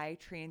 I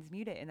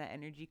transmute it and that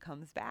energy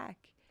comes back.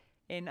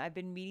 And I've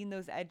been meeting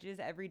those edges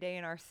every day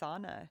in our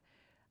sauna.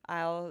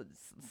 I'll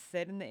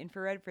sit in the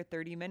infrared for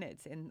 30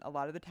 minutes, and a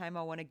lot of the time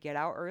I'll want to get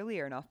out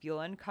earlier and I'll feel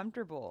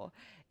uncomfortable.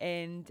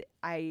 And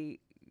I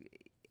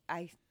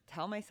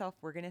tell myself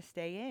we're going to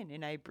stay in,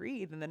 and I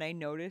breathe, and then I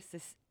notice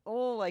this,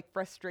 oh, like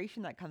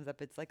frustration that comes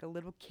up. It's like a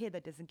little kid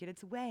that doesn't get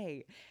its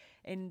way.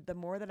 And the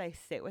more that I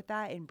sit with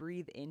that and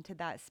breathe into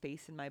that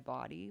space in my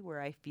body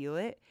where I feel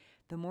it,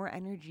 the more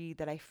energy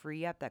that I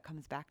free up that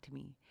comes back to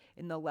me,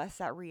 and the less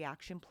that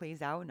reaction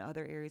plays out in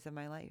other areas of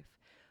my life.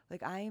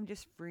 Like, I am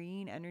just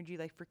freeing energy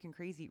like freaking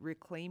crazy,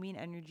 reclaiming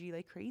energy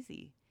like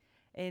crazy.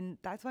 And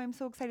that's why I'm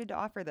so excited to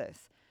offer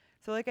this.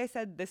 So, like I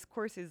said, this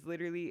course is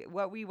literally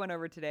what we went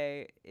over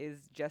today is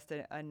just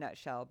a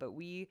nutshell. But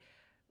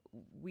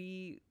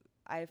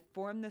I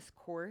formed this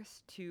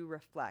course to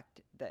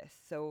reflect this.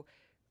 So,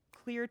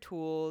 clear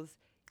tools,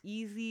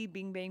 easy,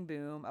 bing, bang,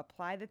 boom.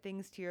 Apply the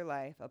things to your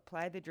life.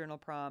 Apply the journal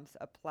prompts.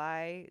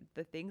 Apply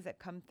the things that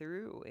come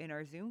through in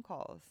our Zoom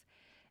calls,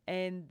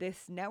 and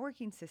this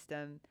networking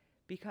system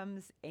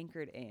becomes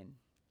anchored in.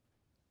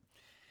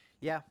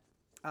 Yeah.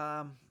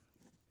 Um,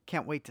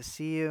 can't wait to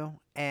see you.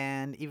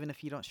 And even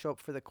if you don't show up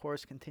for the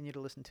course, continue to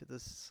listen to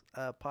this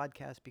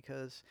podcast,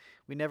 because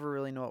we never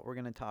really know what we're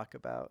going to talk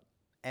about.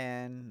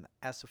 And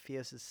as Sophia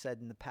has said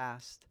in the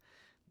past,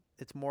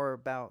 it's more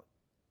about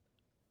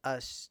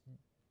us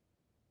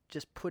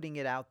just putting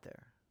it out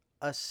there,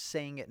 us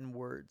saying it in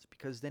words,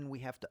 because then we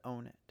have to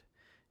own it.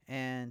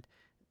 And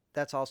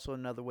that's also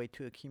another way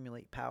to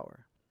accumulate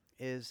power,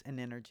 is an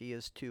energy,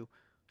 is to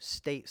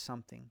state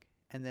something,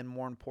 and then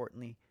more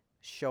importantly,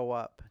 show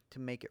up to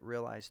make it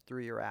realized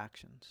through your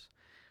actions.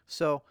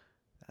 So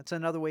that's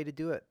another way to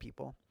do it,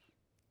 people.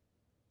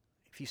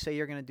 If you say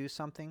you're going to do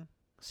something,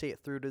 see it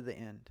through to the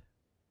end.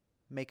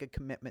 Make a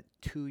commitment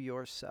to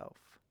yourself.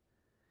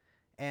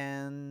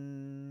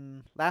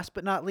 And last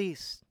but not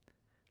least,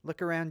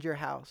 look around your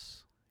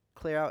house.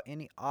 Clear out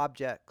any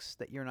objects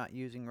that you're not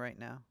using right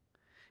now.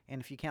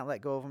 And if you can't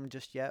let go of them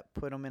just yet,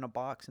 put them in a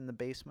box in the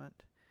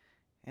basement.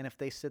 And if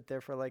they sit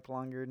there for like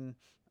longer than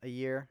a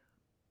year,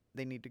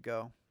 they need to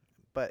go.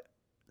 But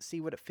see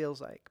what it feels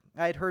like.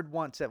 I had heard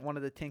once that one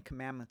of the 10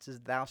 Commandments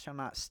is thou shalt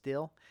not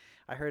steal.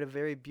 I heard a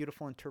very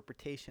beautiful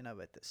interpretation of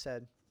it that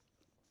said,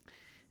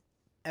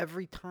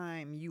 every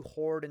time you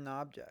hoard an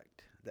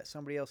object that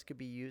somebody else could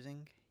be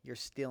using, you're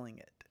stealing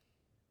it.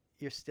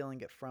 You're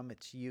stealing it from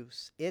its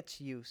use,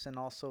 and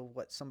also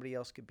what somebody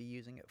else could be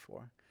using it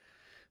for.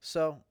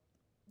 So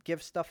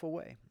give stuff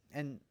away.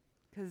 And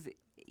Because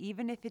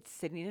even if it's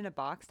sitting in a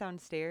box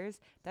downstairs,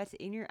 that's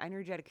in your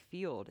energetic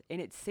field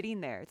and it's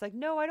sitting there. It's like,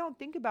 no, I don't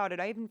think about it.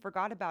 I even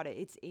forgot about it.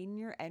 It's in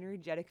your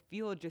energetic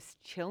field,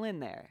 just chilling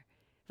there.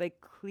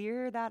 Like,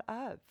 clear that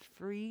up,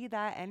 free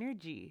that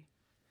energy.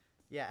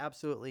 yeah,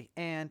 absolutely.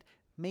 And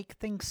make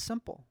things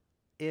simple.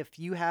 If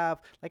you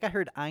have, like I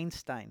heard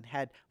Einstein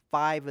had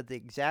 5 of the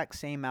exact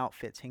same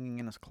outfits hanging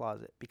in his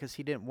closet because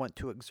he didn't want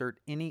to exert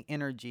any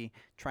energy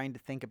trying to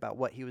think about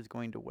what he was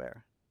going to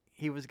wear.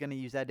 He was going to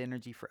use that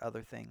energy for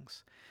other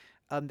things.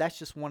 That's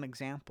just one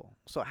example.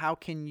 So, how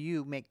can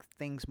you make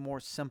things more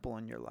simple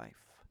in your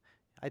life?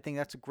 I think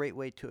that's a great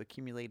way to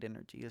accumulate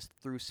energy, is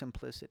through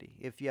simplicity.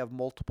 If you have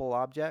multiple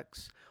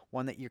objects,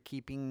 one that you're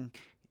keeping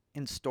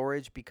in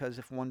storage because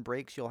if one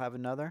breaks, you'll have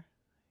another,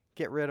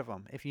 get rid of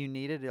them. If you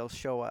need it, it'll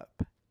show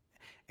up.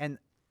 And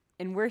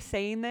And we're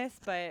saying this,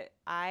 but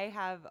I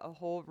have a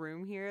whole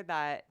room here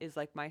that is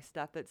like my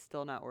stuff that's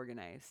still not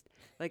organized,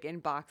 like in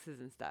boxes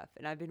and stuff.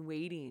 And I've been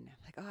waiting. I'm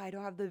like, oh, I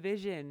don't have the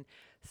vision.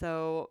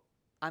 So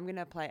I'm going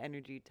to apply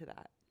energy to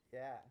that.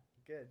 Yeah,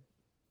 good.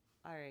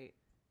 All right.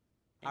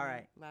 All Any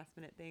right. last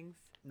minute things?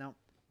 No.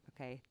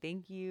 Okay.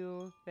 Thank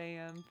you,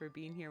 Fayam, for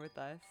being here with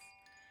us.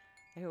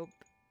 I hope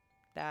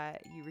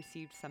that you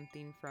received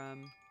something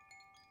from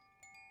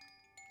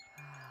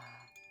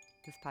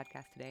this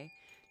podcast today.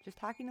 Just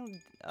talking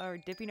or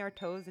dipping our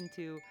toes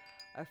into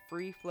a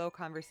free flow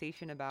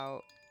conversation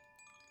about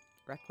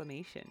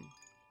reclamation.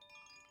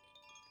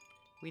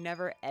 We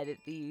never edit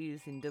these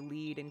and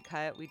delete and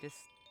cut. We just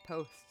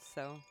post.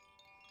 So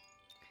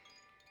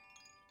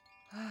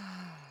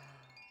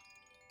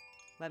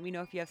let me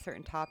know if you have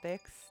certain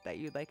topics that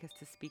you'd like us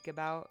to speak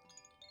about.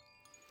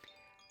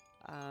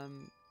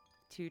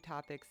 Two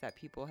topics that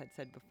people had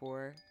said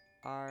before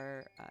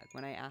are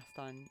when I asked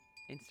on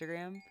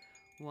Instagram.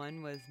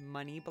 One was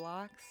money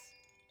blocks,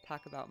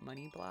 talk about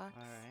money blocks.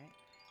 All right.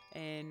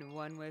 And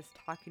one was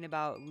talking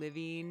about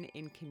living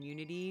in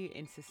community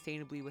and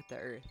sustainably with the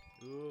earth.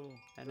 Ooh,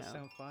 I that know.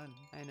 sounds fun.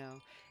 I know.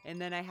 And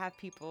then I have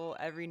people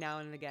every now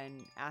and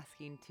again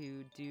asking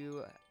to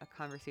do a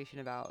conversation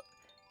about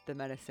the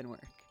medicine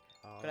work.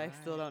 All But right.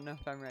 I still don't know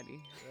if I'm ready.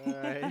 All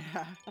right.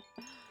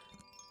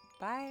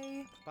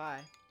 Bye. Bye.